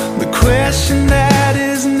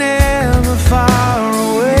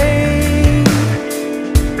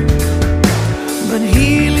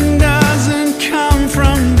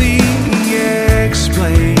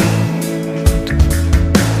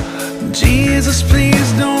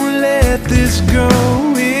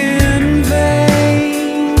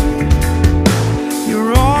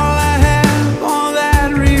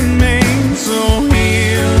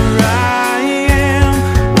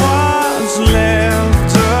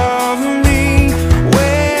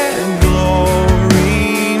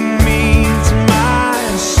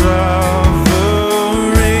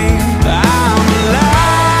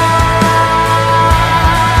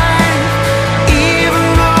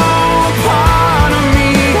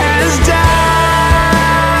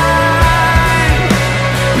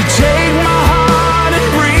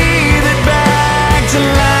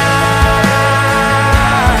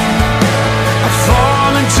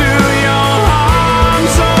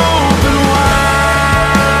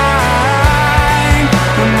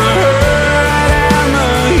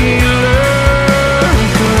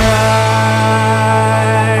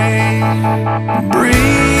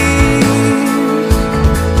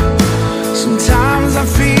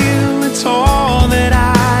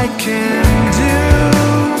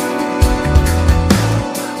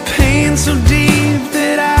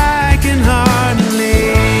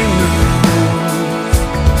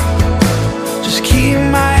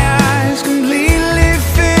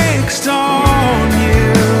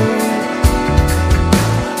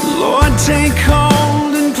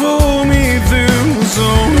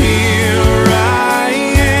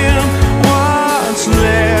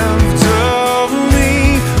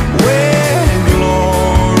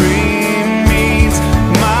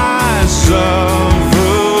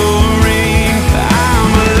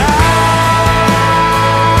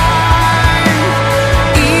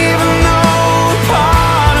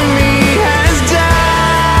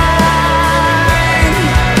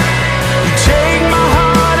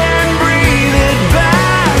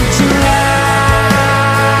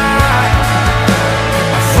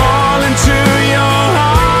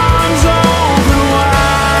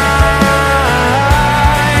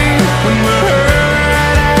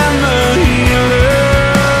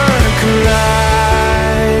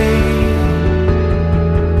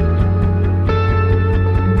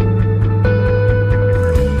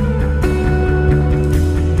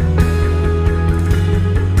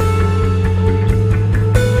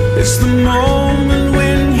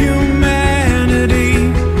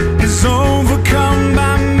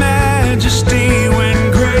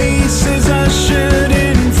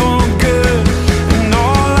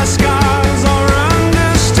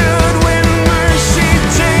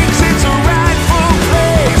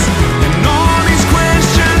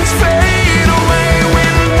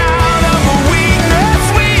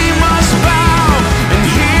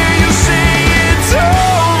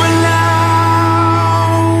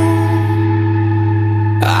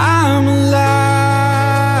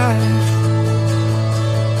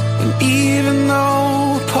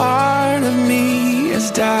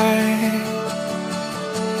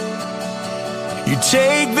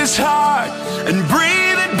take this heart and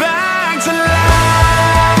breathe it back to life.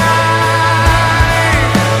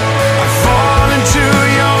 I fall into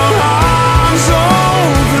your arms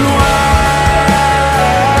open wide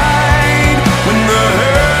when the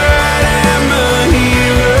hurt and the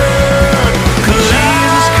healer collide.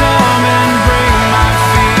 Jesus, come and break my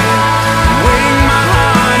fear, wake my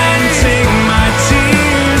heart and take my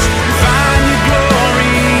tears, find your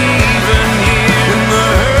glory even here when the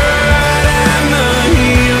hurt and the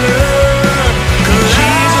healer collide.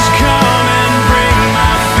 Jesus, come and break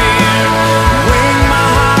my fear, wake my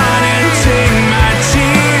heart and take my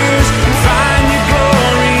tears, find your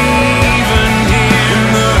glory even here when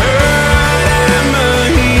the hurt and the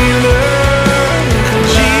healer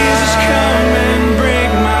collide. Jesus, come and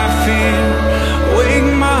break my fear, wake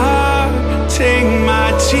my heart, take my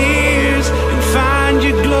tears, and find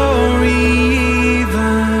your glory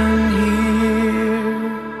even here.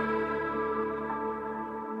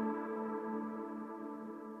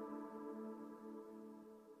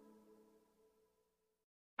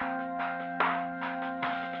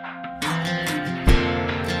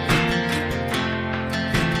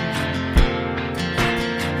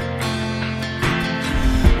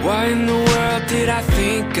 Why in the world did I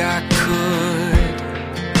think I could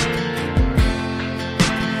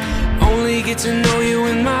only get to know you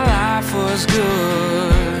when my life was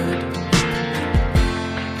good?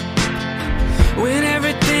 When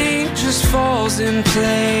everything just falls in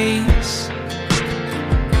place,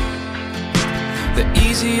 the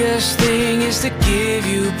easiest thing is to give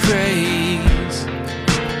you praise.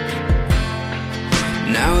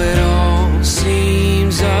 Now it all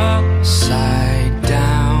seems upside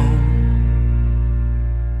down,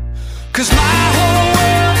 'cause my whole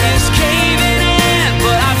world is caving in,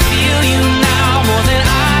 but I feel you now more than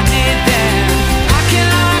I did then. How can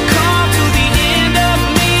I come to the end of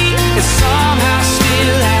me and somehow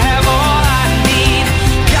still have all I need?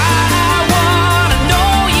 God, I wanna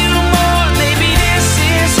know you more. Maybe this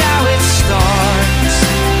is how it starts.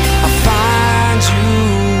 I find you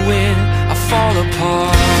when I fall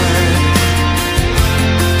apart.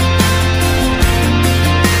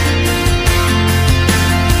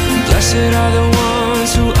 Blessed are the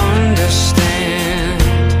ones who understand.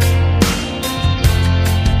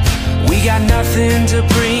 We got nothing to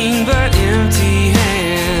bring but empty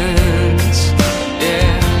hands.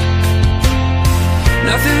 Yeah,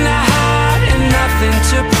 nothing to hide and nothing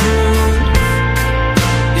to prove.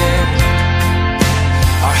 Yeah,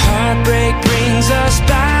 our heartbreak brings us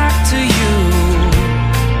back to you.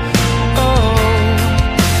 Oh,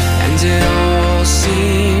 and it all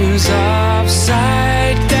seems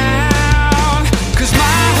upside down, 'cause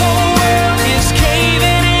my whole world is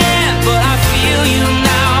caving in, but I feel you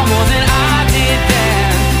now more than I did then.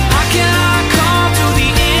 How can I come to the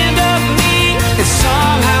end of me and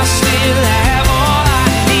somehow still have all I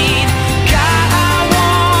need? God, I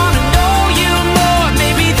wanna know you more.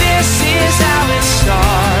 Maybe this is how it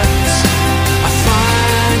starts. I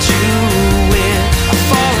find you when I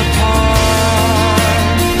fall apart.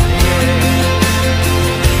 Yeah.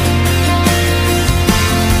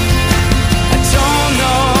 I don't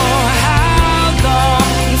know how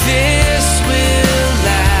long this will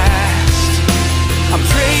last. I'm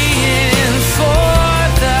praying for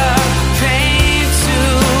the pain to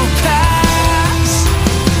pass,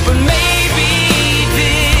 but maybe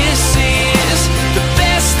this is the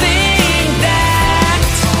best thing that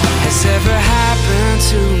has ever happened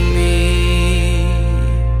to me.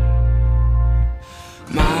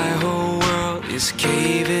 My whole world is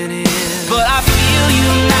caving in, but I feel you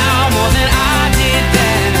now more than I did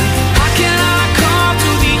then. How can I come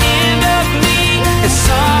to the end of me and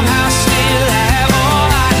somehow still have all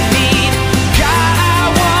I need? God, I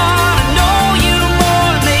wanna know you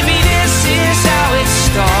more. Maybe this is how it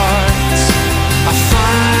starts. I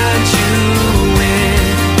find you when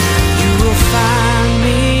you will find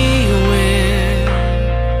me when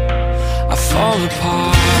I fall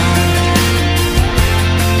apart.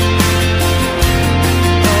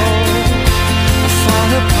 Oh, I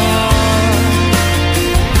fall apart.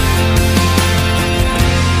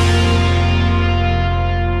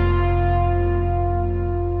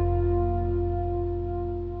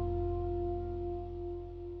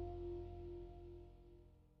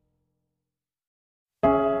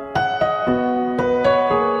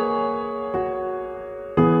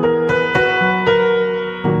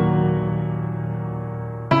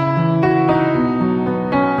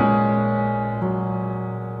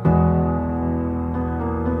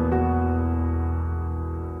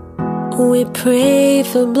 We pray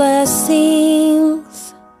for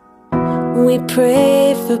blessings, we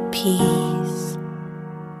pray for peace.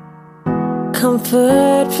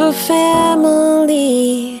 comfort for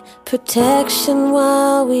family, protection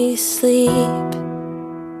while we sleep.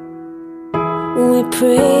 We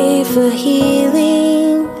pray for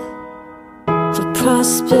healing, for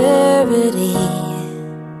prosperity.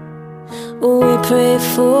 We pray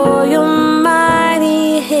for your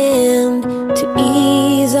mighty hand to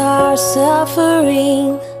ease our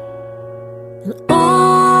suffering. And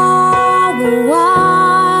all the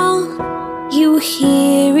while, you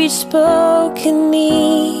hear each spoken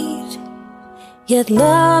need. Yet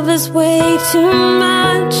love is way too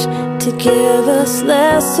much to give us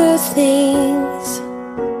lesser things.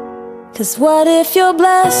 'Cause what if your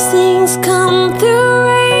blessings come through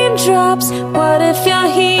raindrops? What if your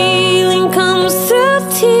healing comes through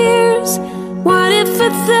tears? What if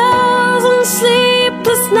 1,000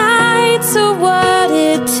 sleepless nights are what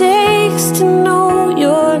it takes to know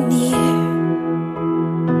you're near?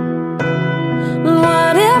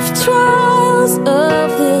 What if trials of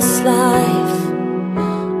this life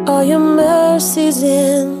are your mercies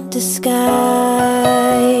in disguise?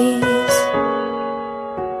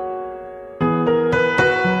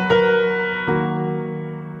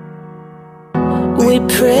 We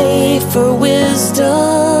pray for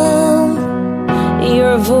wisdom,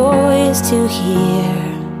 your voice to hear.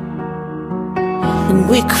 And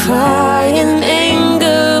we cry in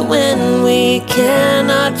anger when we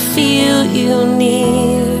cannot feel you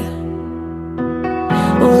near.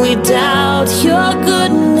 We doubt your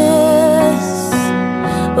goodness,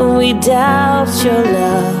 we doubt your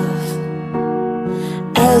love,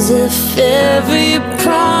 as if every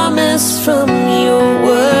promise from your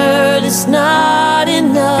word is not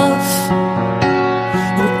enough.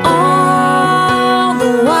 And all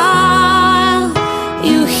the while,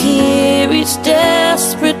 you hear each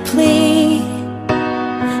desperate plea,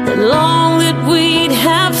 and long that we'd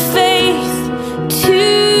have faith to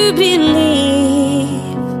believe.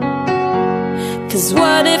 'Cause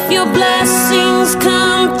what if your blessings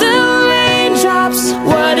come through raindrops?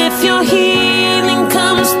 What if your healing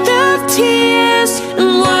comes through tears?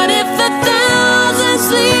 And what if 1,000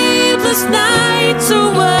 sleepless nights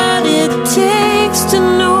are what it takes to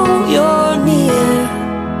know you're near?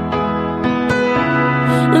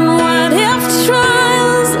 And what if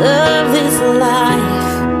trials of this life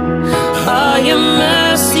are your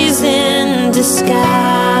mercies in disguise?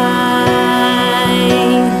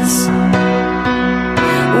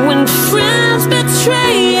 When friends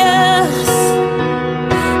betray us,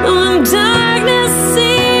 when darkness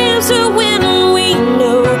seems to win, we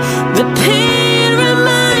know the pain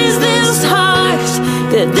reminds this heart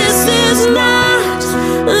that this is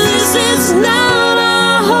not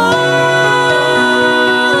our home.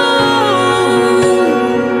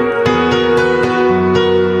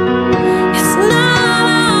 It's not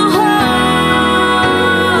our home.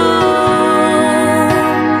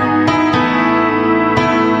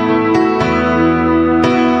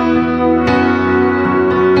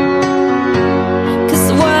 'Cause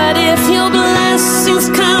what if your blessings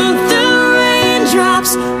come through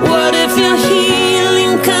raindrops? What if your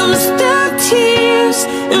healing comes through tears?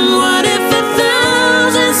 And what if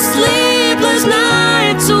 1,000 sleepless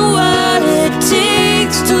nights are what it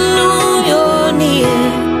takes to know you're near?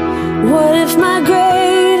 What if my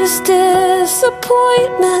greatest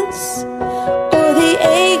disappointments, or the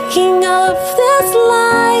aching of this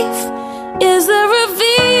life, is the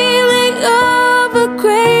revealing of a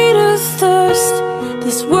greater thirst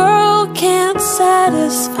this world can't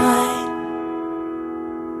satisfy?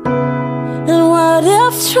 And what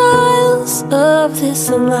if trials of this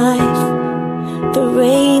life, the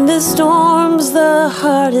rain, the storms, the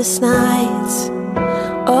hardest nights,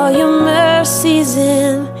 are your mercies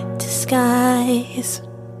in disguise?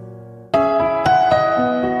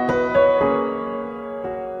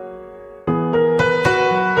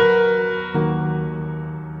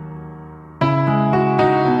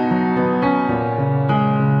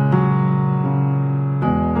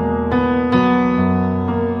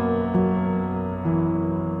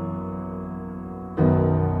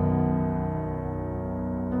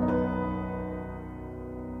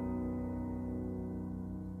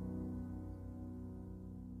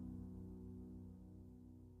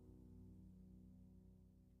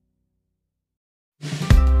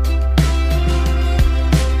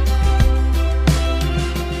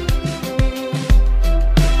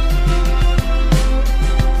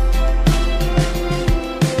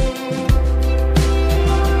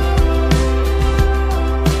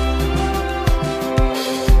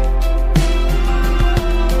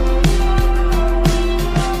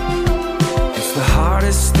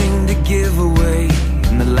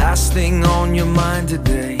 thing on your mind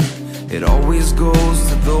today. It always goes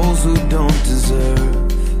to those who don't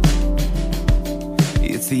deserve.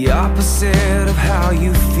 It's the opposite of how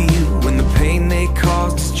you feel when the pain they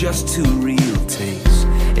caused is just too real. Takes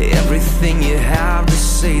everything you have to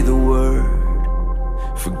say the word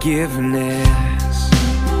forgiveness.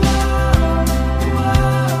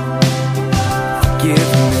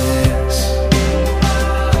 Forgiveness.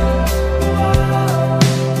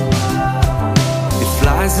 It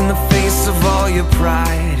flies in the face of all your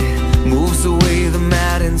pride. It moves away the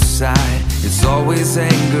mad inside. It's always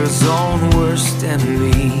anger's own worst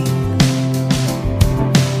enemy.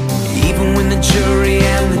 Even when the jury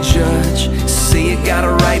and the judge say you got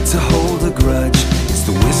a right to hold a grudge, it's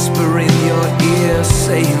the whisper in your ear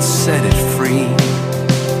saying set it free.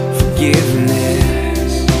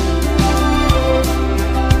 Forgiveness.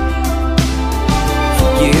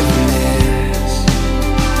 Forgiveness.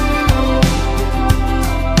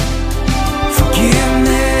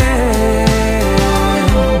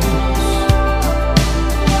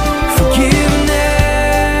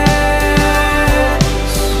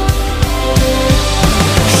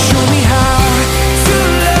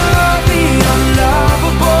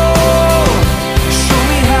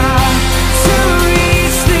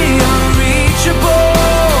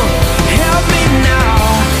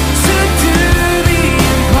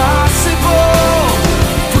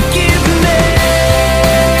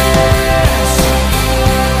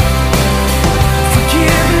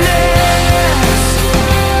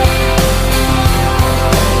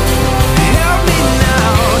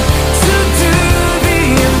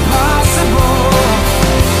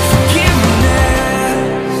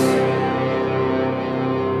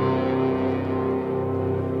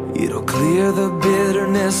 It'll clear the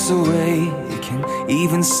bitterness away. It can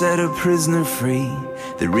even set a prisoner free.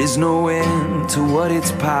 There is no end to what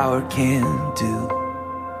its power can do.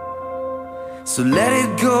 So let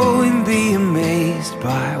it go and be amazed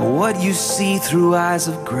by what you see through eyes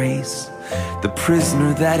of grace. The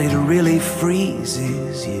prisoner that it really frees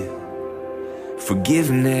is you.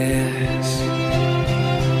 Forgiveness.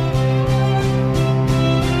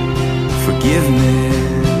 Forgiveness.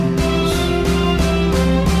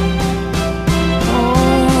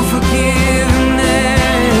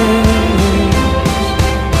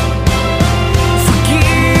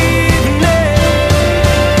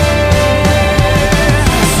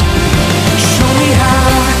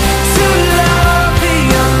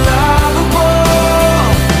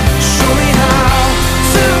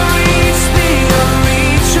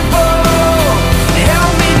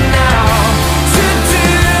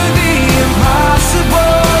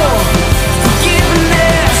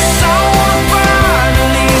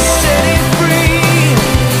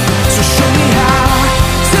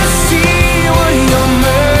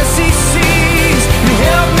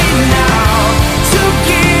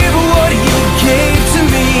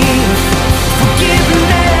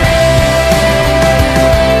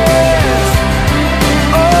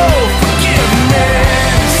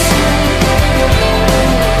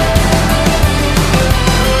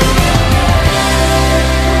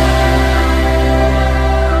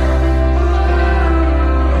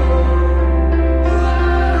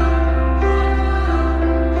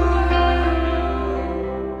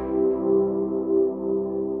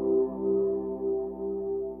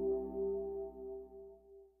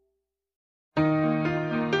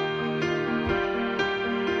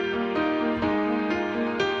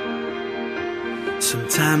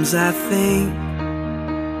 Sometimes I think,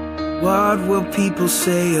 what will people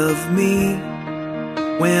say of me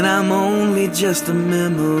when I'm only just a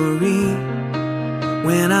memory?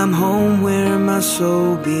 When I'm home where my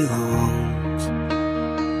soul belongs.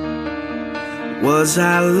 Was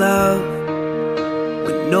I loved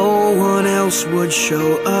when no one else would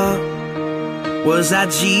show up? Was I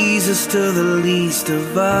Jesus to the least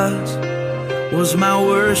of us? Was my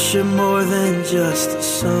worship more than just a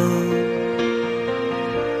song?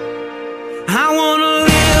 I wanna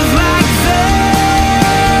live like that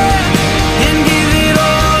and give it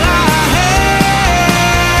all I have,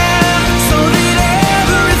 so that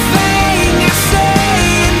everything I say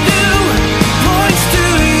and do points to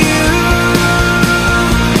you.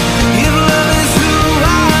 If love is who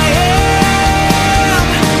I am,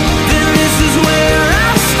 then this is where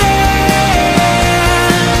I stand.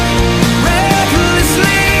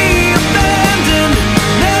 Recklessly abandoned,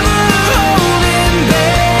 never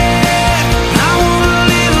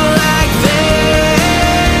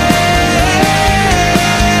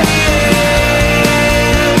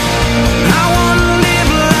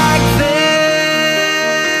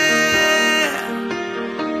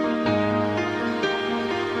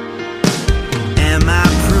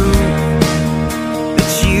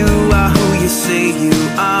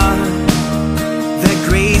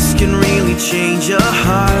change your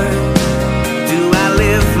heart? Do I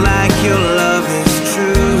live like your love is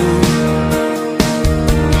true?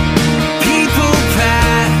 People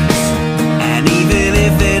pass, and even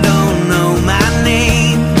if they don't know my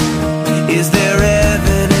name, is there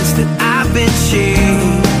evidence that I've been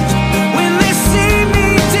changed? When they see me,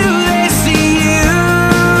 do they see you?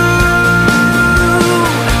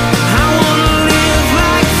 I wanna live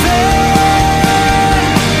like that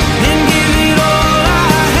and give it all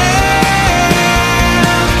I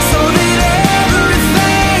have, so that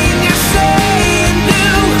everything I say and do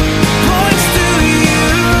points to you.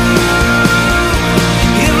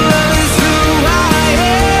 If love is who I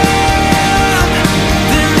am,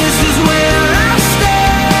 then this is where I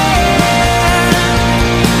stand.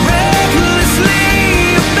 Recklessly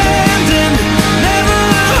abandoned, never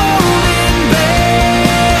holding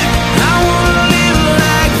back. I wanna live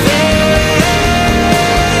like that.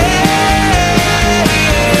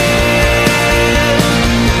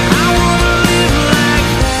 I wanna live like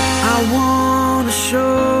that. I wanna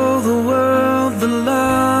show the world the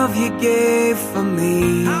love you gave for me.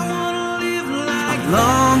 I wanna live like I'm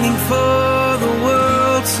longing for the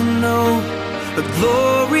world to know the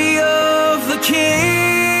glory of the King.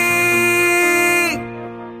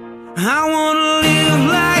 I wanna live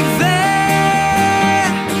like that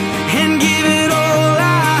and give it all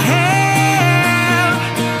I have,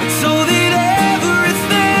 so that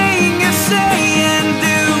everything I say and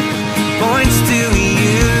do points to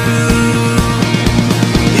you.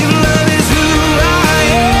 If love is who I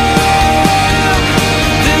am,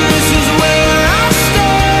 then this is where I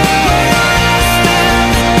stand.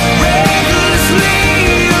 Recklessly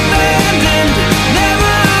abandoned,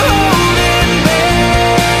 never holding back.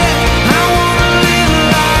 I wanna live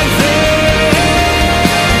like that.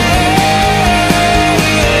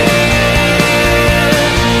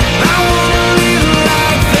 I wanna live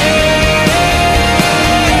like that. I wanna live like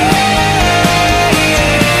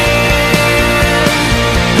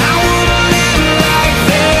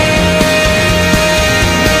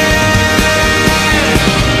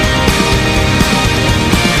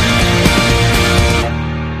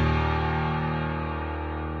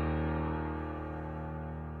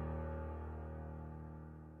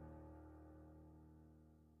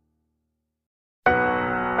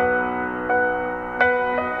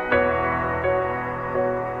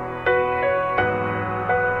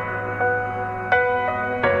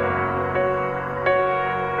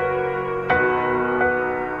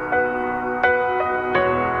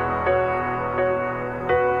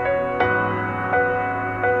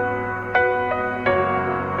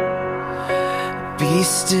Be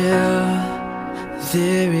still,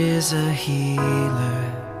 there is a healer.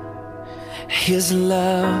 His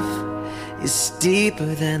love is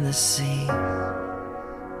deeper than the sea.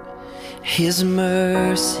 His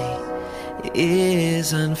mercy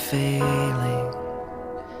is unfailing.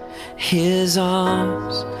 His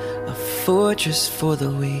arms a fortress for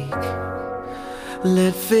the weak.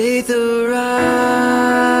 Let faith arise.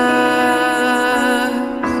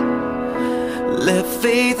 Let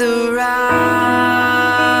faith arise.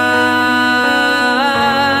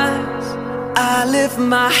 I lift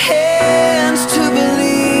my hands to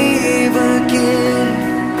believe again.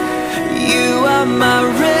 You are my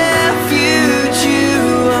refuge, you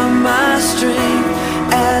are my strength.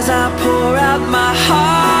 As I pour out my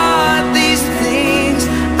heart, these things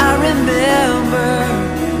I remember.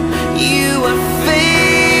 You are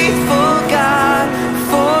faithful, God,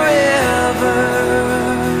 forever.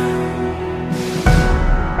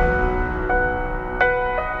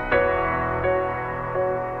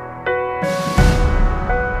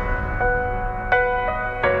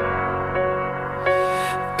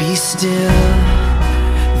 Be still,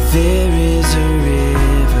 there is a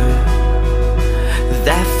river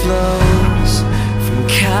that flows from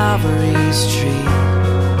Calvary's tree,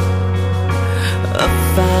 a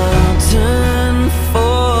fountain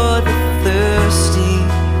for the thirsty.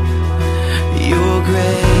 Your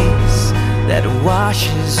grace that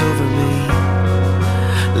washes over me.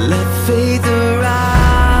 Let faith arise.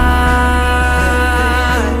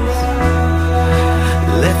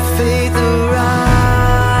 Let faith arise.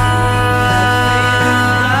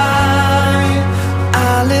 I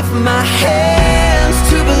lift my hands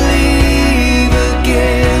to believe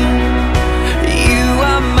again. You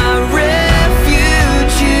are my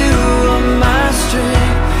refuge, you are my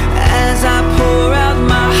strength. As I pour out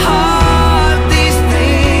my heart, these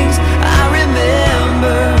things I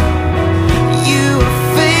remember. You are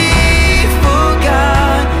faithful, God.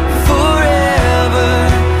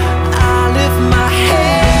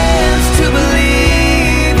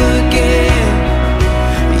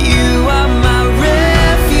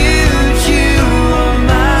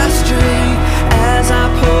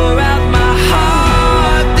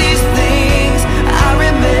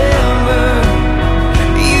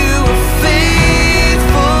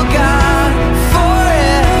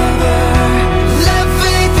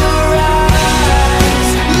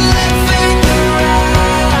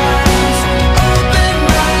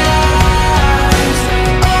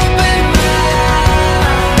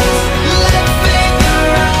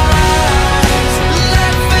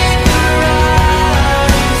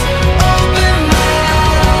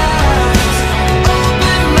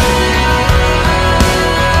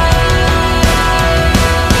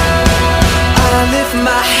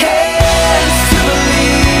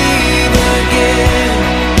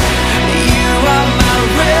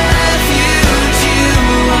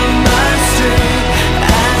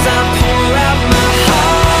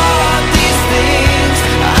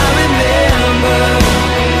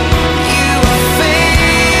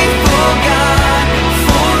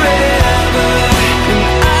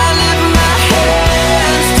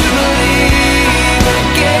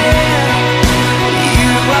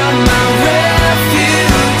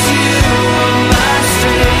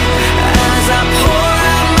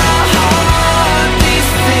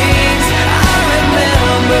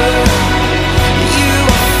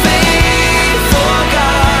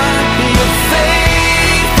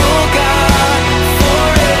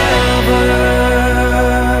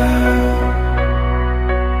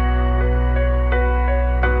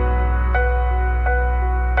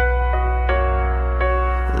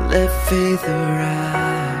 let faith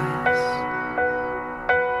arise.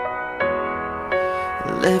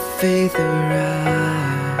 Let faith arise.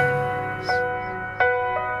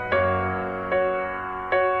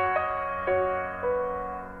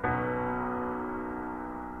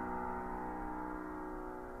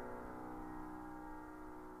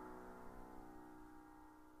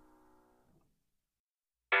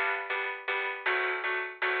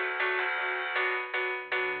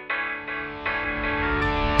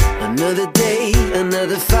 Another day,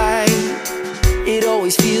 another fight. It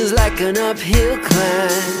always feels like an uphill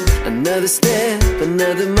climb. Another step,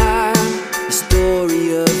 another mile. The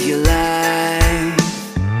story of your life.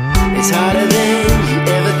 It's harder than you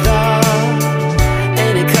ever thought,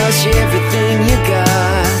 and it costs you everything you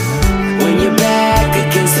got. When you're back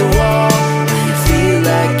against the wall, and you feel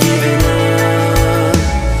like giving up.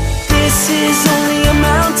 This is only a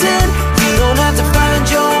mountain. You don't have to find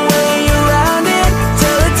your way around it.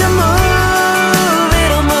 Tell it to move,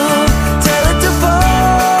 it'll move. Tell it to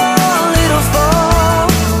fall, it'll fall.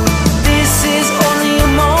 This is only a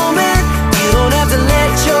moment. You don't have to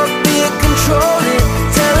let your fear control it.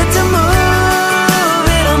 Tell it to move,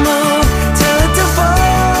 it'll move. Tell it to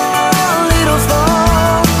fall, it'll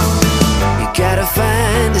fall. You gotta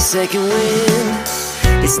find a second wind.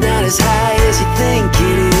 It's not as high as you think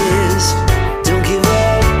it is. Don't give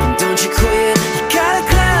up, and don't you quit. You gotta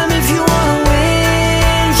climb if you wanna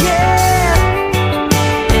win, yeah.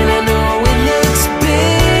 And I know it looks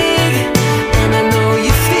big, and I know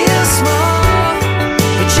you feel small,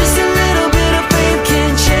 but just a little bit of faith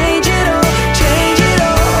can change it all, change it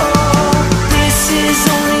all. This is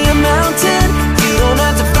only a mountain. You don't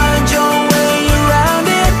have to find your way around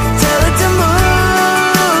it. Tell it to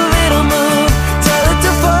move, it'll move. Tell it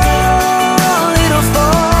to fall, it'll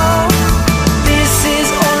fall. This is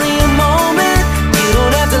only a moment. You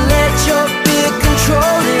don't have to let your fear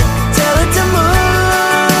control it. Tell it to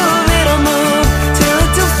move, it'll move. Tell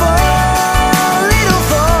it to fall, it'll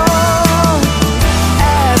fall.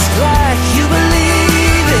 Ask like you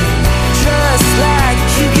believe it. Trust like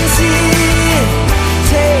you can see it.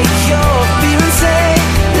 Take your fear and say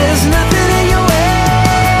there's nothing in your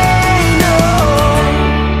way, no.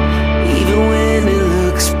 Even when it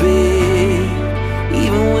looks big,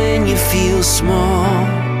 even when you feel small,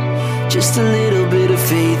 just a little bit of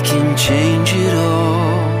faith can change it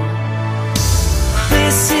all.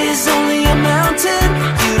 This is only a mountain.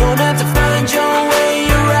 You don't have to find your way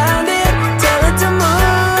around it. Tell it to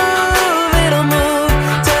move, it'll move.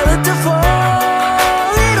 Tell it to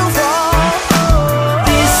fall, it'll fall.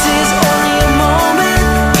 This is only a moment.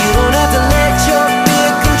 You don't have to let your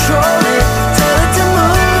fear control it. Tell it to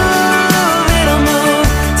move, it'll move.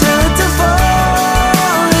 Tell it to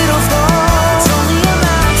fall, it'll fall. It's only a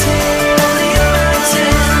mountain, only a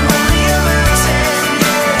mountain, only a mountain,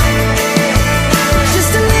 yeah.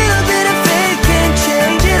 Just a little bit of faith can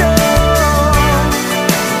change it all.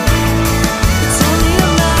 It's only a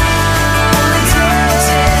mountain,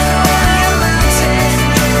 only a mountain,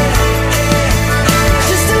 yeah.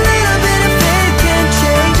 Just a little bit of faith can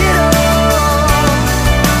change it all.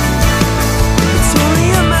 It's only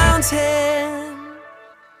a mountain.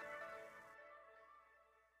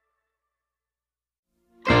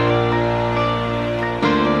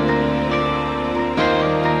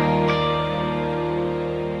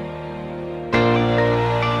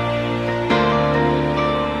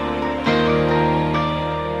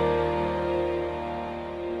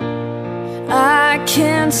 I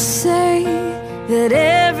can't say that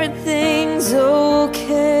everything's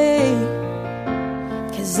okay,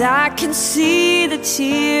 'cause I can see the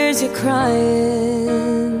tears you're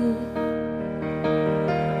crying.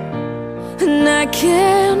 And I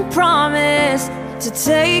can't promise to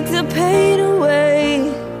take the pain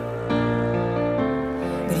away,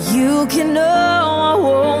 but you can know I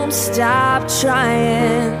won't stop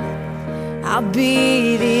trying. I'll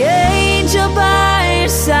be the angel by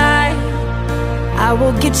your side. I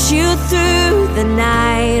will get you through the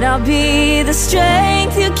night. I'll be the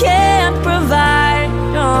strength you can't provide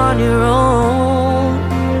on your own.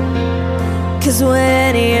 'Cause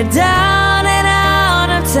when you're down and out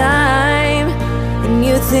of time, and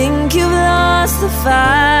you think you've lost the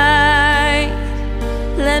fight,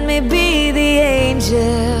 let me be the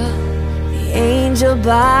angel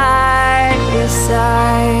by your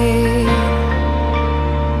side.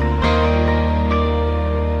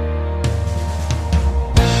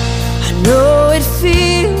 Know it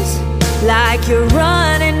feels like you're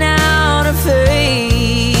running out of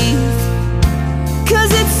faith,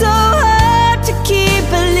 'cause it's so hard to keep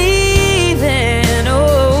believing.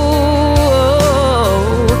 Oh,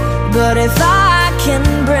 but if I can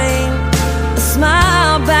bring a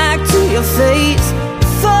smile back your face.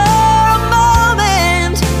 For a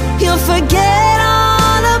moment, you'll forget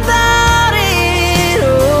all about it.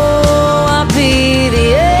 Oh, I'll be the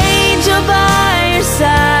angel by your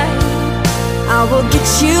side. I will get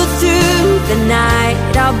you through the night.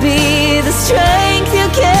 I'll be the strength you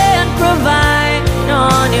can't provide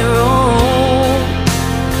on your own.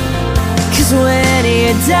 'Cause when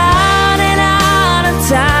you're down and out of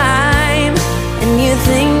time, and you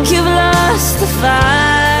think you've lost the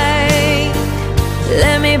fight,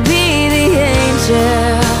 let me be the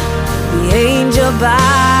angel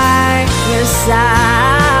by your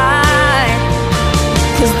side.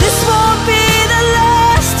 'Cause this won't be the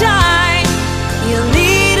last time you'll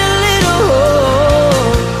need a little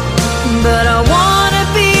hope, but I wanna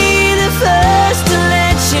be the first to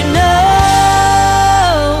let you know.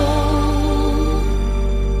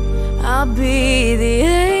 I'll be the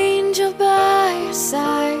angel by your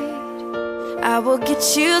side. I will get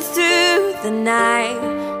you through the night.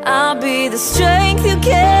 I'll be the strength you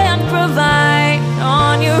can't provide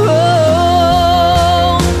on your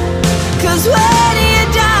own. 'Cause when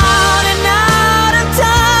you're down and out of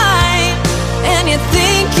time, and you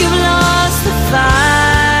think you've lost the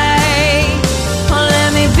fight, oh, let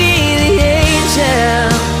me be the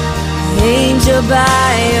angel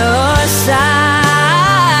by your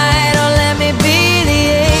side. Oh, let me be the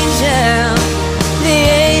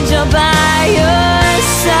angel by your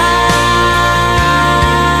side.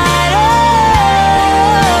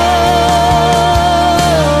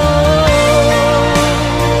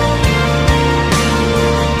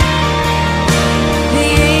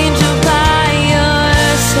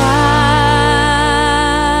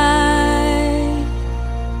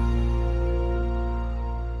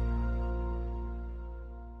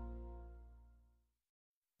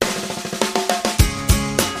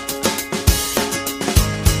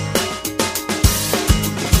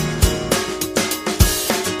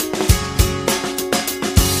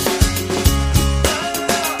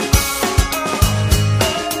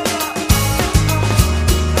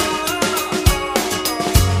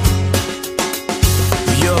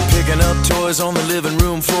 On the living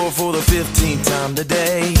room floor for the 15th time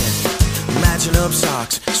today, matching up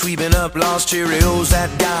socks, sweeping up lost Cheerios that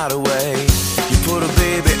got away. You put a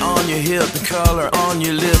baby on your hip, the color on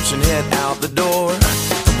your lips, and head out the door.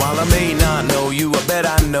 And while I may not know you, I bet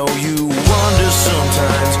I know you. Wonder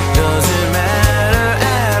sometimes, does it matter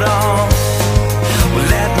at all? Well,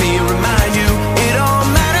 let me remind you, it all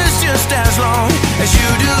matters just as long as you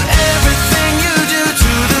do everything you do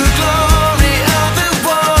to the glory of the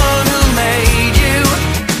one who made you.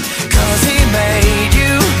 'Cause he made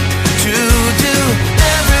you to do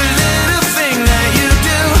every little thing that you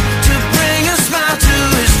do to bring a smile to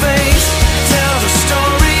his face. Tell the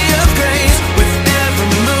story of grace with every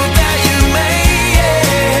move that you make,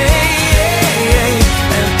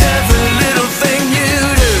 and every little thing you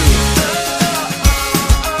do.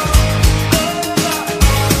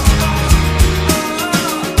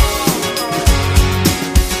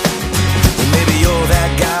 Well, maybe you're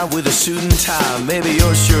that guy with a suit and tie. Maybe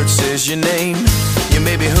your shirt says your name. You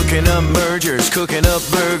may be hooking up mergers, cooking up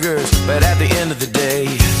burgers, but at the end of the day,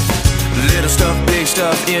 little stuff, big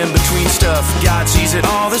stuff, in between stuff, God sees it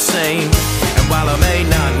all the same. And while I may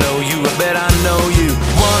not know you, I bet I know you.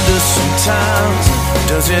 Wonder sometimes,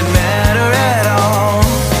 does it matter at all?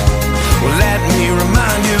 Well, let me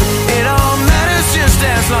remind you, it all matters just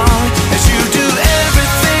as long as you do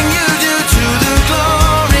everything you do to the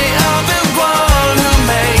glory of the one who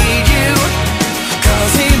made you.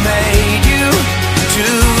 'Cause he made you to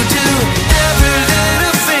do every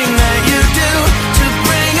little thing that you do to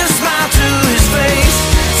bring a smile to his face.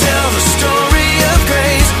 Tell the story of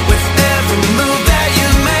grace with every move that you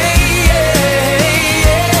make,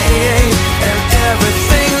 and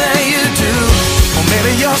everything that you do. Or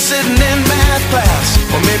maybe you're sitting in math class,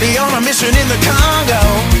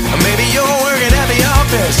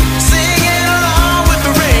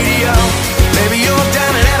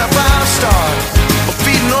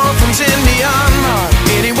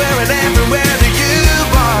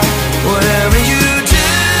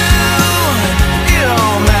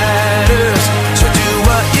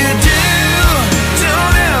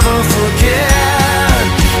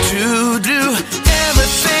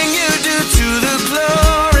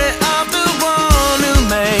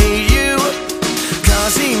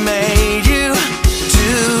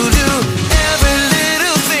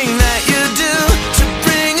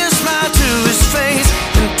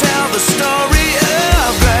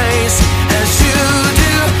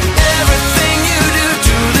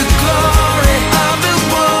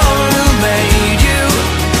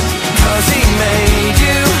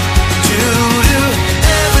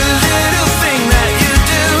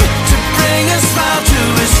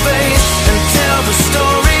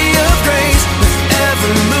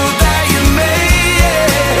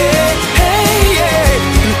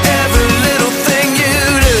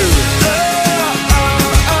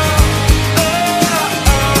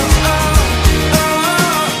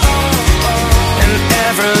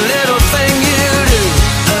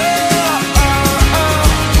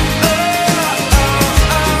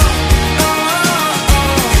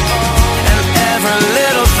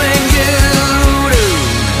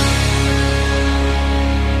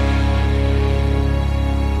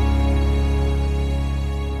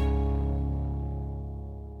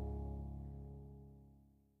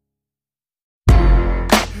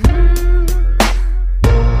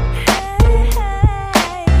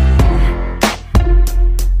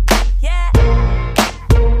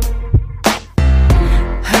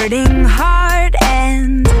 beating heart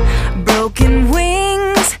and broken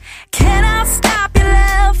wings cannot stop your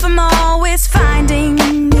love from always finding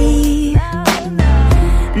me.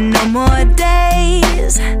 No more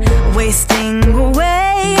days wasting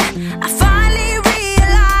away. I finally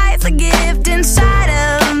realized the gift inside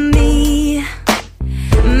of me.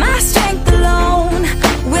 My strength alone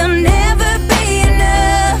will never be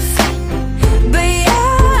enough, but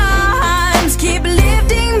your arms keep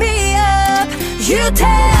lifting me up. You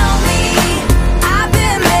tell me I've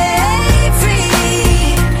been made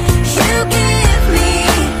free. You give me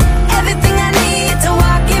everything I need to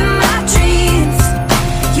walk in my dreams.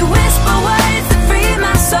 You whisper words that free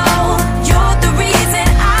my soul. You're the reason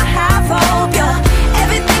I have hope. You're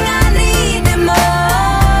everything I need and more.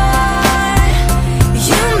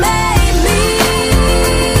 You made me.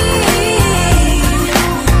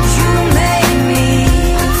 You made me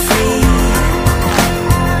free.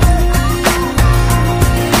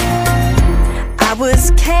 I was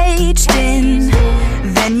caged in,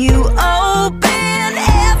 then you opened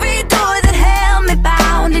every door that held me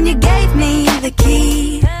bound, and you gave me the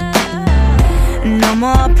key. No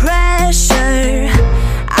more pressure,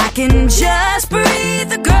 I can just breathe.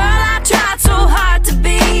 The girl I tried so hard to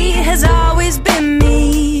be has always been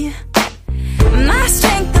me. My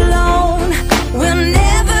strength alone will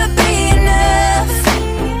never be enough,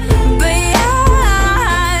 but your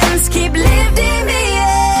arms keep lifting me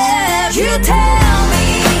up. You tell me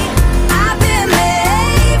I've been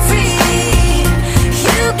made free.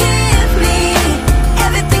 You give me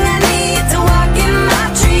everything I need to walk in my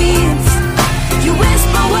dreams. You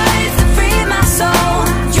whisper words that free my soul.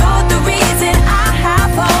 You're the reason I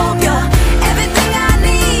have hope. You're everything I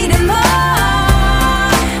need and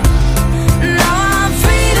more. Now I'm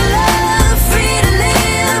free to love, free to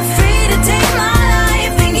live, free to take my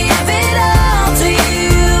life and give it all to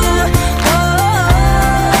you.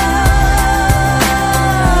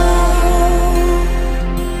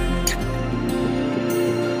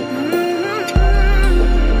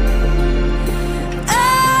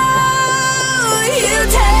 Oh, you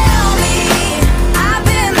tell me I've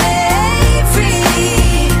been made free.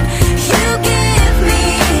 You give me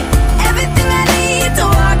everything I need to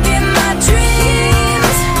walk in my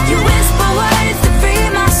dreams. You whisper words that free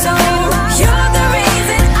my soul. You're the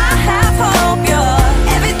reason I have hope. You're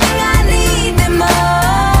everything I need and more.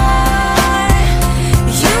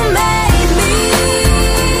 You made me.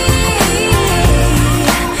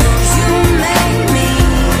 You made me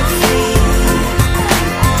free.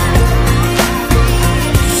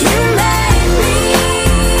 You made me.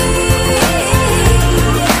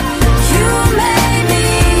 You made me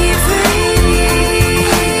free.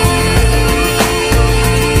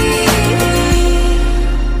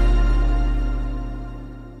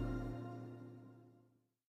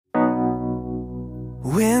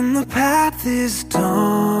 When the path is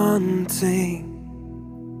daunting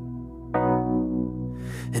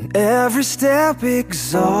and every step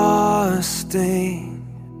exhausting,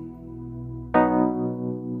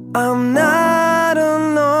 I'm not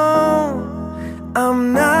alone.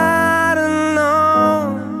 I'm not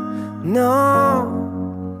alone. No,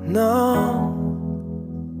 no.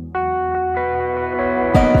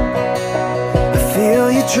 I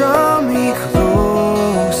feel you draw me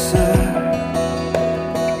closer.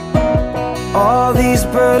 All these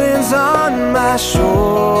burdens on my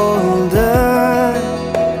shoulder.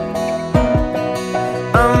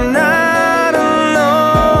 I'm not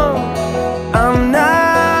alone. I'm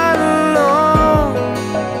not alone.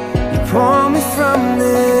 You pull me from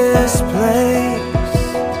this place.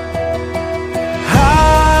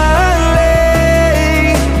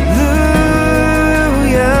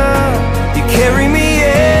 Hallelujah. You carry me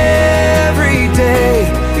every day.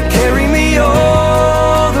 You carry me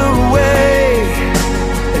all the way.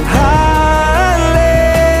 And hallelujah.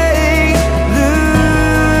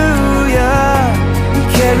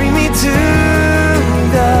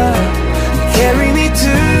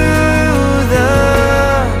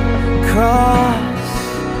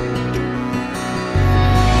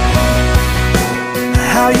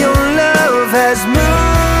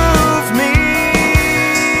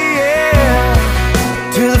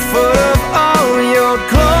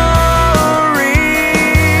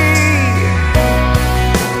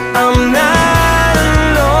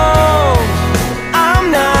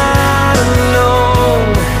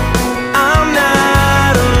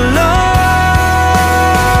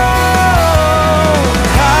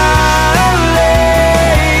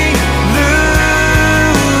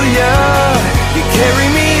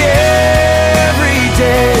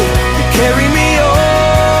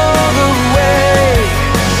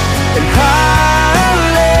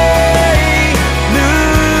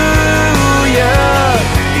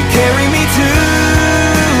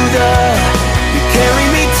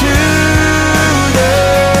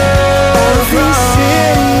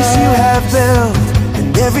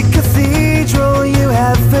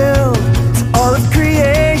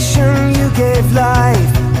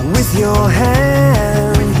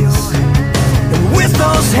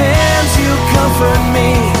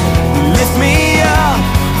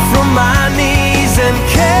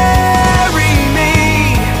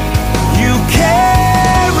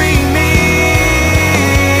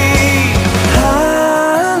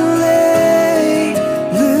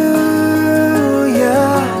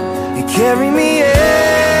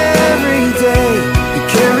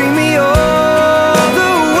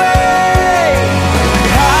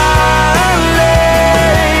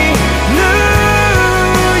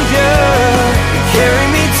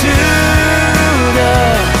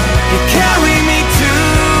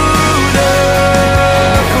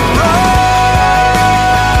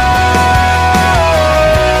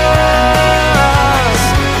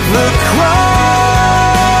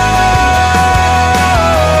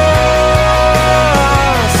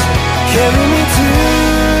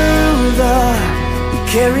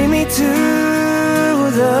 carry me to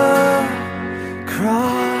the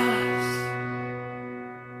cross.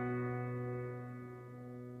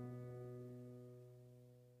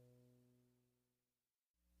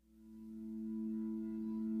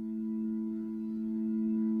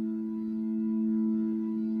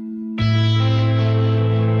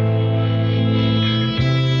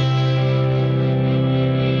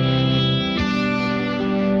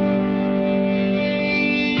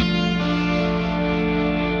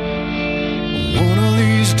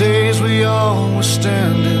 We all will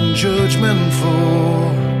stand in judgment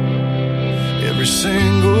for every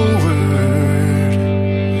single word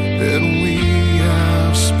that we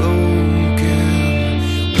have spoken.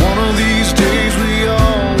 One of these days we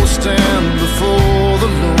all will stand before the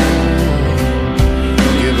Lord,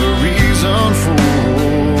 give a reason for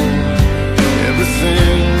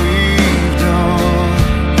everything we've done.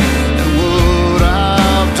 And what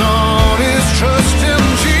I've done is trust in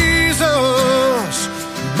Jesus,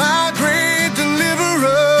 my great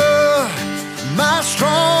deliverer, my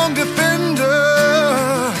strong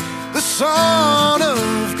defender, the Son of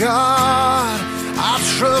God. I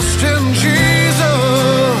trust in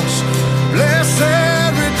Jesus,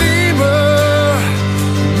 blessed Redeemer,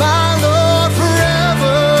 my Lord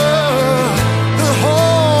forever, the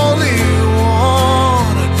Holy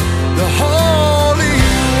One, the Holy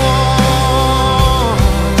One.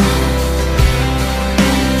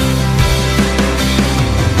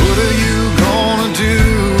 What are you gonna do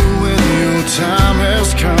when your time has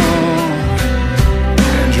come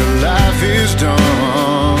and your life is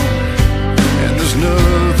done and there's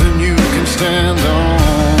nothing you can stand on?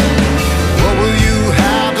 What will you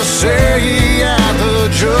have to say at the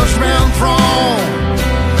judgment throne?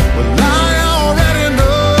 Well, I already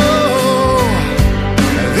know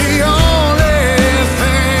the only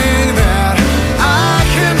thing that I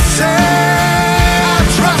can say. I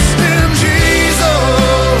trust in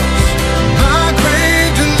Jesus, my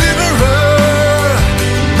great deliverer,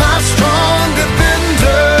 my strong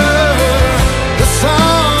defender, the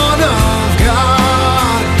Son of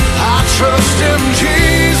God. I trust in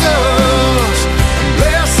Jesus,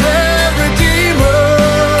 blessed Redeemer,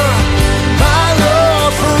 my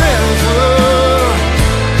Lord forever,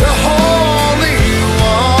 the Holy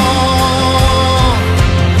One.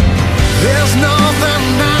 There's nothing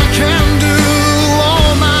I can do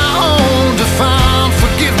on my own to find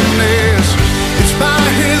forgiveness. It's by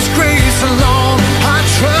His grace alone. I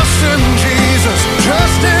trust in Jesus,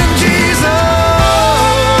 trust in Jesus.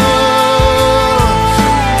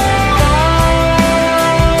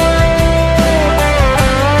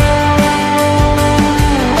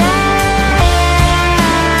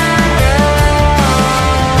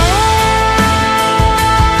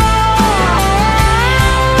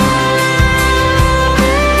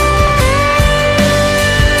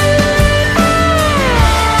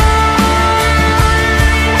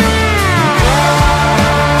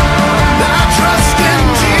 I trust in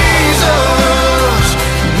Jesus,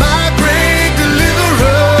 my great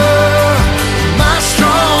deliverer, my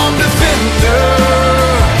strong defender,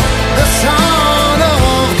 the Son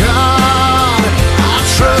of God. I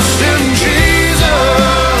trust in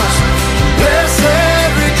Jesus, blessed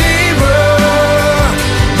Redeemer,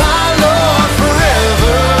 my Lord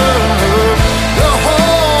forever, the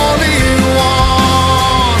Holy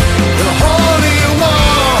One, the Holy One.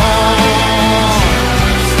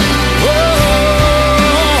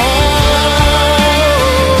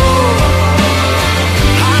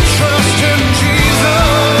 I trust in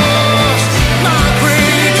Jesus, my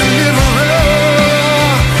great deliverer,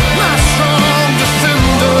 my strong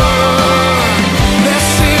defender,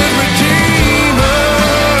 blessed Redeemer,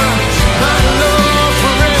 my Lord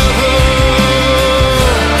forever.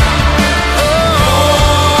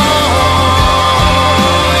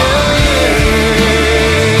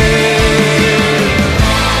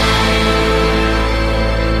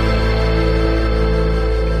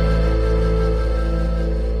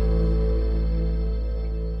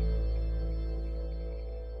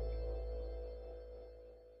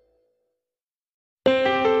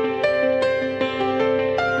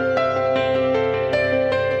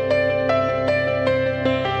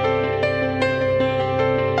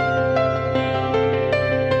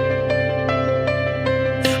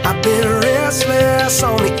 I've been restless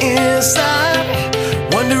on the inside,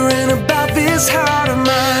 wondering about this heart of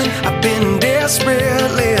mine. I've been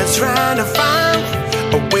desperately trying to find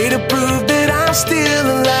a way to prove that I'm still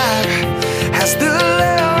alive. Has the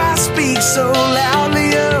love I speak so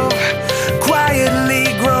loudly of quietly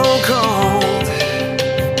grown cold?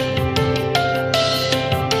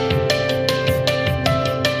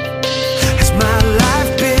 Has my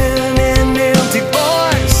life been an empty void?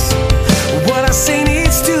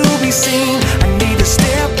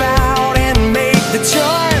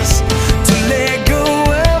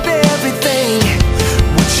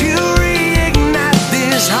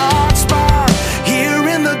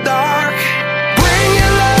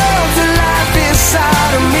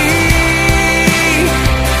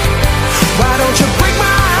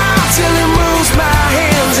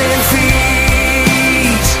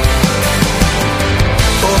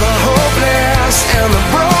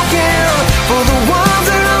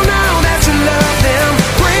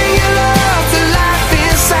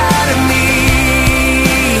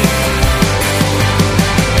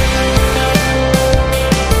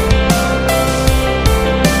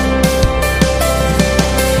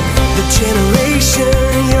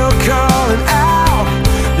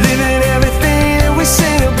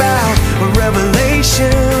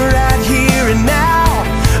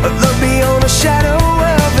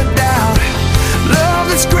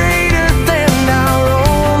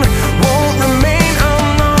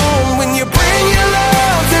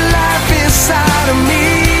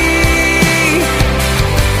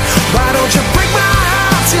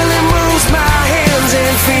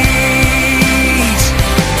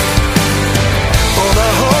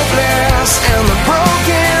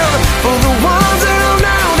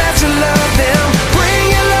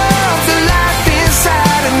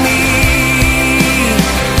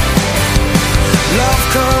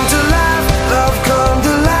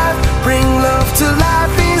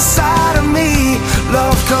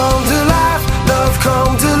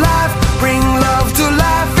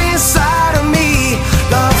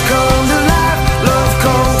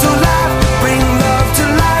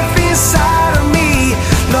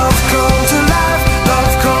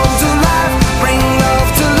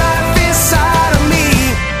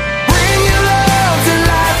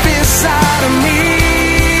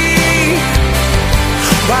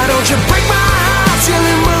 don't you break my heart till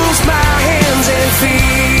it moves my hands and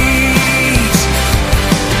feet.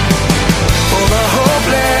 For the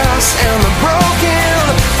hopeless and the broken,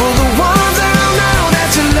 for the ones that don't know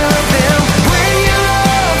that you love them. Bring your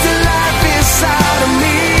love to life inside of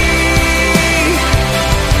me.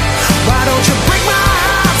 Why don't you break my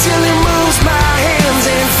heart till it moves my hands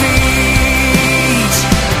and feet.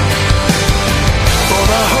 For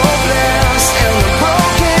the hopeless and the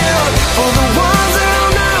broken, for the ones that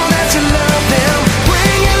don't know that you love them.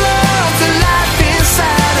 Bring your love to life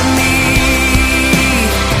inside of me.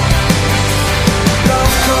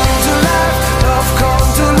 Love come to life, love come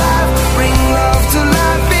to life. Bring love to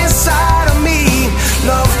life inside of me.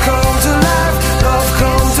 Love come to life, love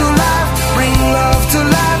come to life. Bring love to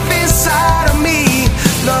life inside of me.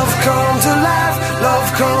 Love come to life, love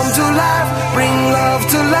come to life. Bring love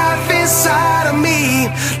to life inside of me.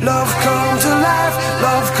 Love come to life,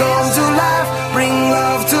 love come to life. Bring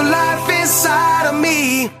love to life inside of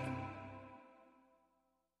me.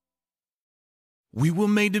 We were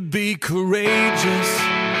made to be courageous.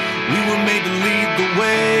 We were made to lead the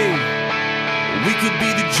way. We could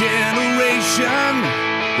be the generation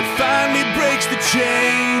that finally breaks the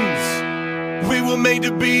chains. We were made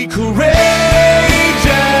to be courageous.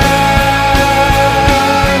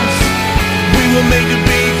 We were made to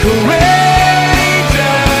be courageous.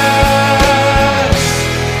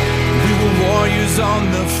 We were warriors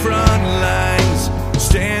on the front lines,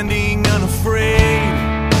 standing unafraid.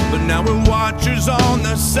 But now we're watchers on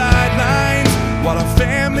the sidelines while our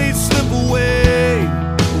families slip away.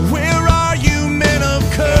 Where are you, men of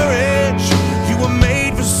courage? You were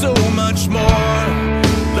made for so much more.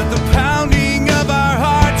 Let the pounding of our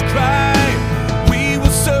hearts cry, we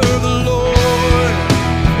will serve the Lord.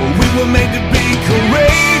 We were made to be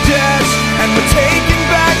courageous, and we're taking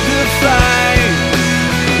back the fight.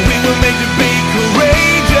 We were made to be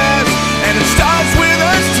courageous, and it starts with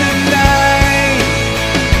us tonight.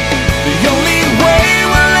 The only way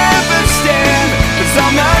we'll ever stand is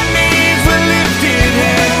on our knees with lifted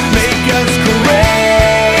hands. Make us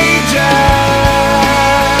courageous,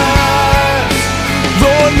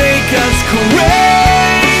 Lord, make us courageous.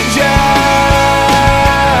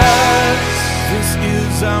 This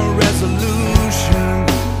is our resolution,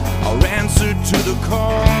 our answer to the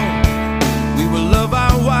call. We will love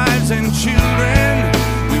our wives and children.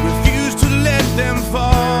 We refuse to let them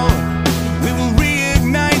fall. We will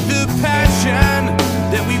reignite the passion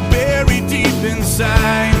that we bury deep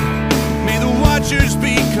inside. May the watchers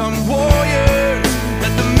become warriors.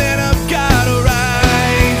 Let the men of God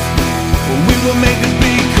arise. For we were made to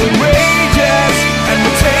be courageous, and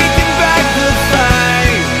we're taking back the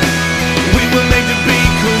fight. We were made to be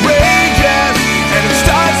courageous, and it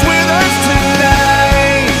starts with us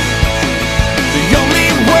tonight. The only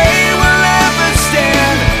way we'll ever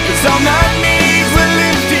stand is on our knees with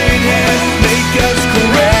lifted hands. Make us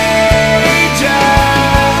courageous,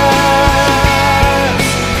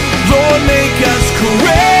 Lord, make us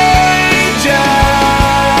courageous.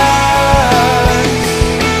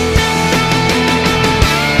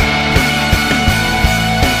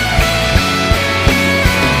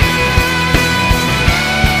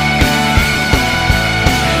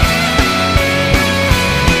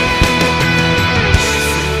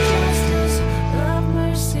 Love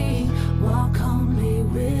mercy, walk humbly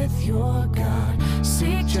with your God.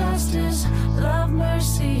 Seek justice, love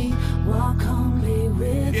mercy, walk humbly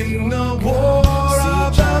with In your the God. war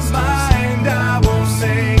of the mind, I will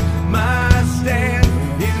take my stand.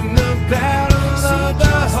 In the battle of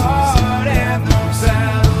the heart and the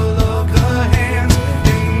battle of the hands.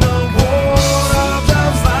 In the war of the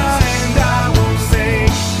mind, I will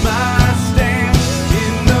take my stand.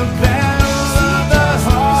 In the battle of the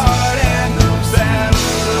heart and the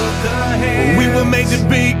battle of the hands. We were made to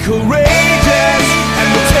be courageous, and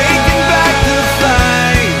we're taking back the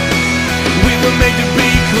fight. We were made to be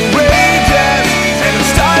courageous, and it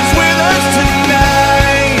starts with us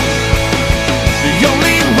tonight. The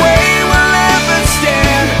only way we'll ever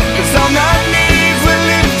stand is on our knees with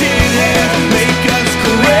lifted hands. Make us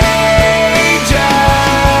courageous,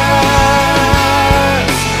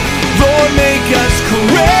 Lord, make us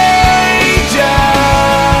courageous.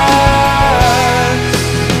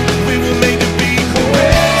 We were made to be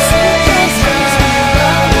courageous.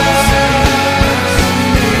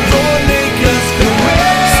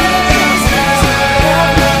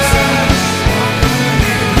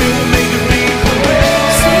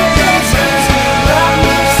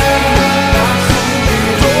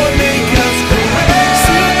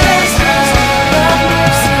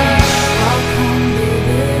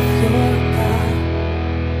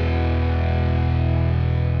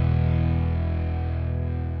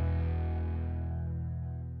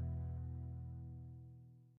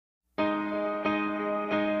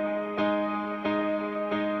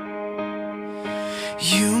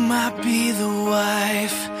 You might be the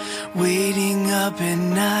wife waiting up at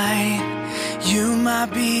night. You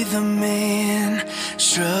might be the man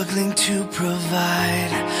struggling to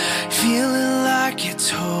provide, feeling like it's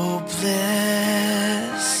hopeless.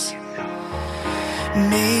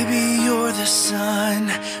 Maybe you're the son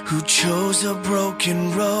who chose a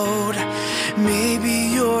broken road. Maybe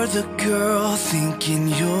you're the girl thinking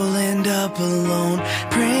you'll end up alone,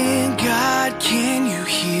 praying, God, can you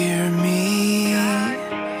hear me?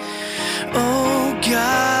 Oh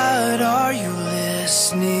God, are you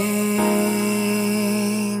listening?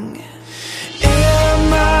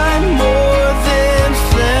 Am I more than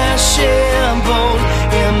flesh and bone?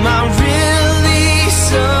 Am I really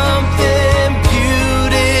something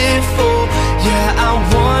beautiful? Yeah, I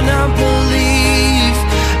wanna believe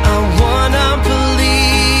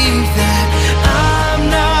that I'm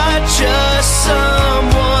not just some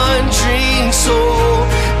wandering soul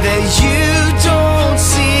that you don't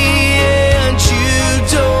see and you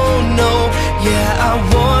don't know. Yeah, I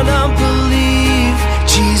wanna believe.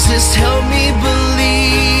 Jesus, help me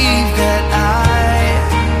believe that I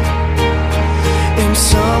am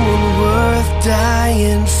someone worth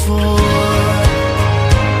dying for.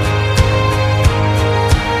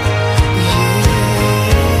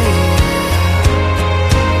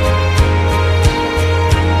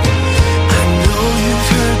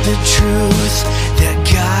 The truth that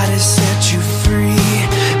God has set you free,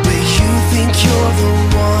 but you think you're the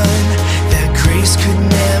one that grace could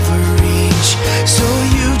never reach. So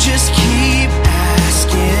you just keep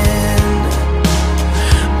asking,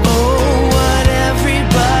 oh, what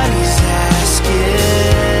everybody's asking.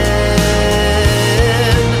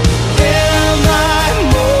 Am I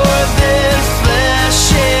more than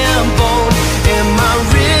flesh and bone? Am I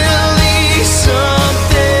really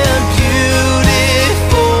something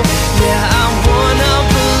beautiful? Yeah, I wanna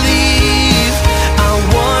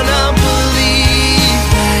believe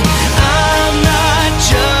that I'm not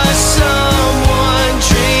just some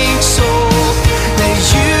wandering soul that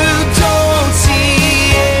you don't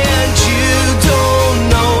see and you don't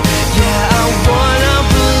know. Yeah, I wanna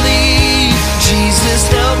believe. Jesus,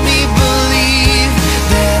 help me believe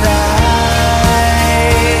that I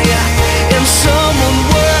am someone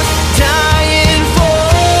worth dying for.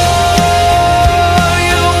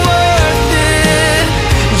 You're worth it.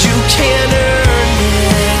 You can't earn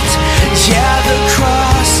it. Yeah, the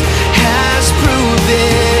cross has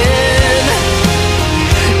proven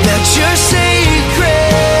that you're sacred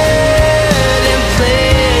and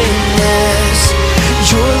blameless.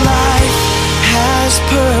 Your life has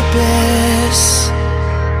purpose.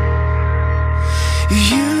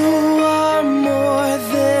 You are more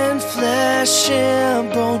than flesh and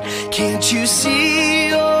bone. Can't you see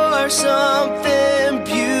you're something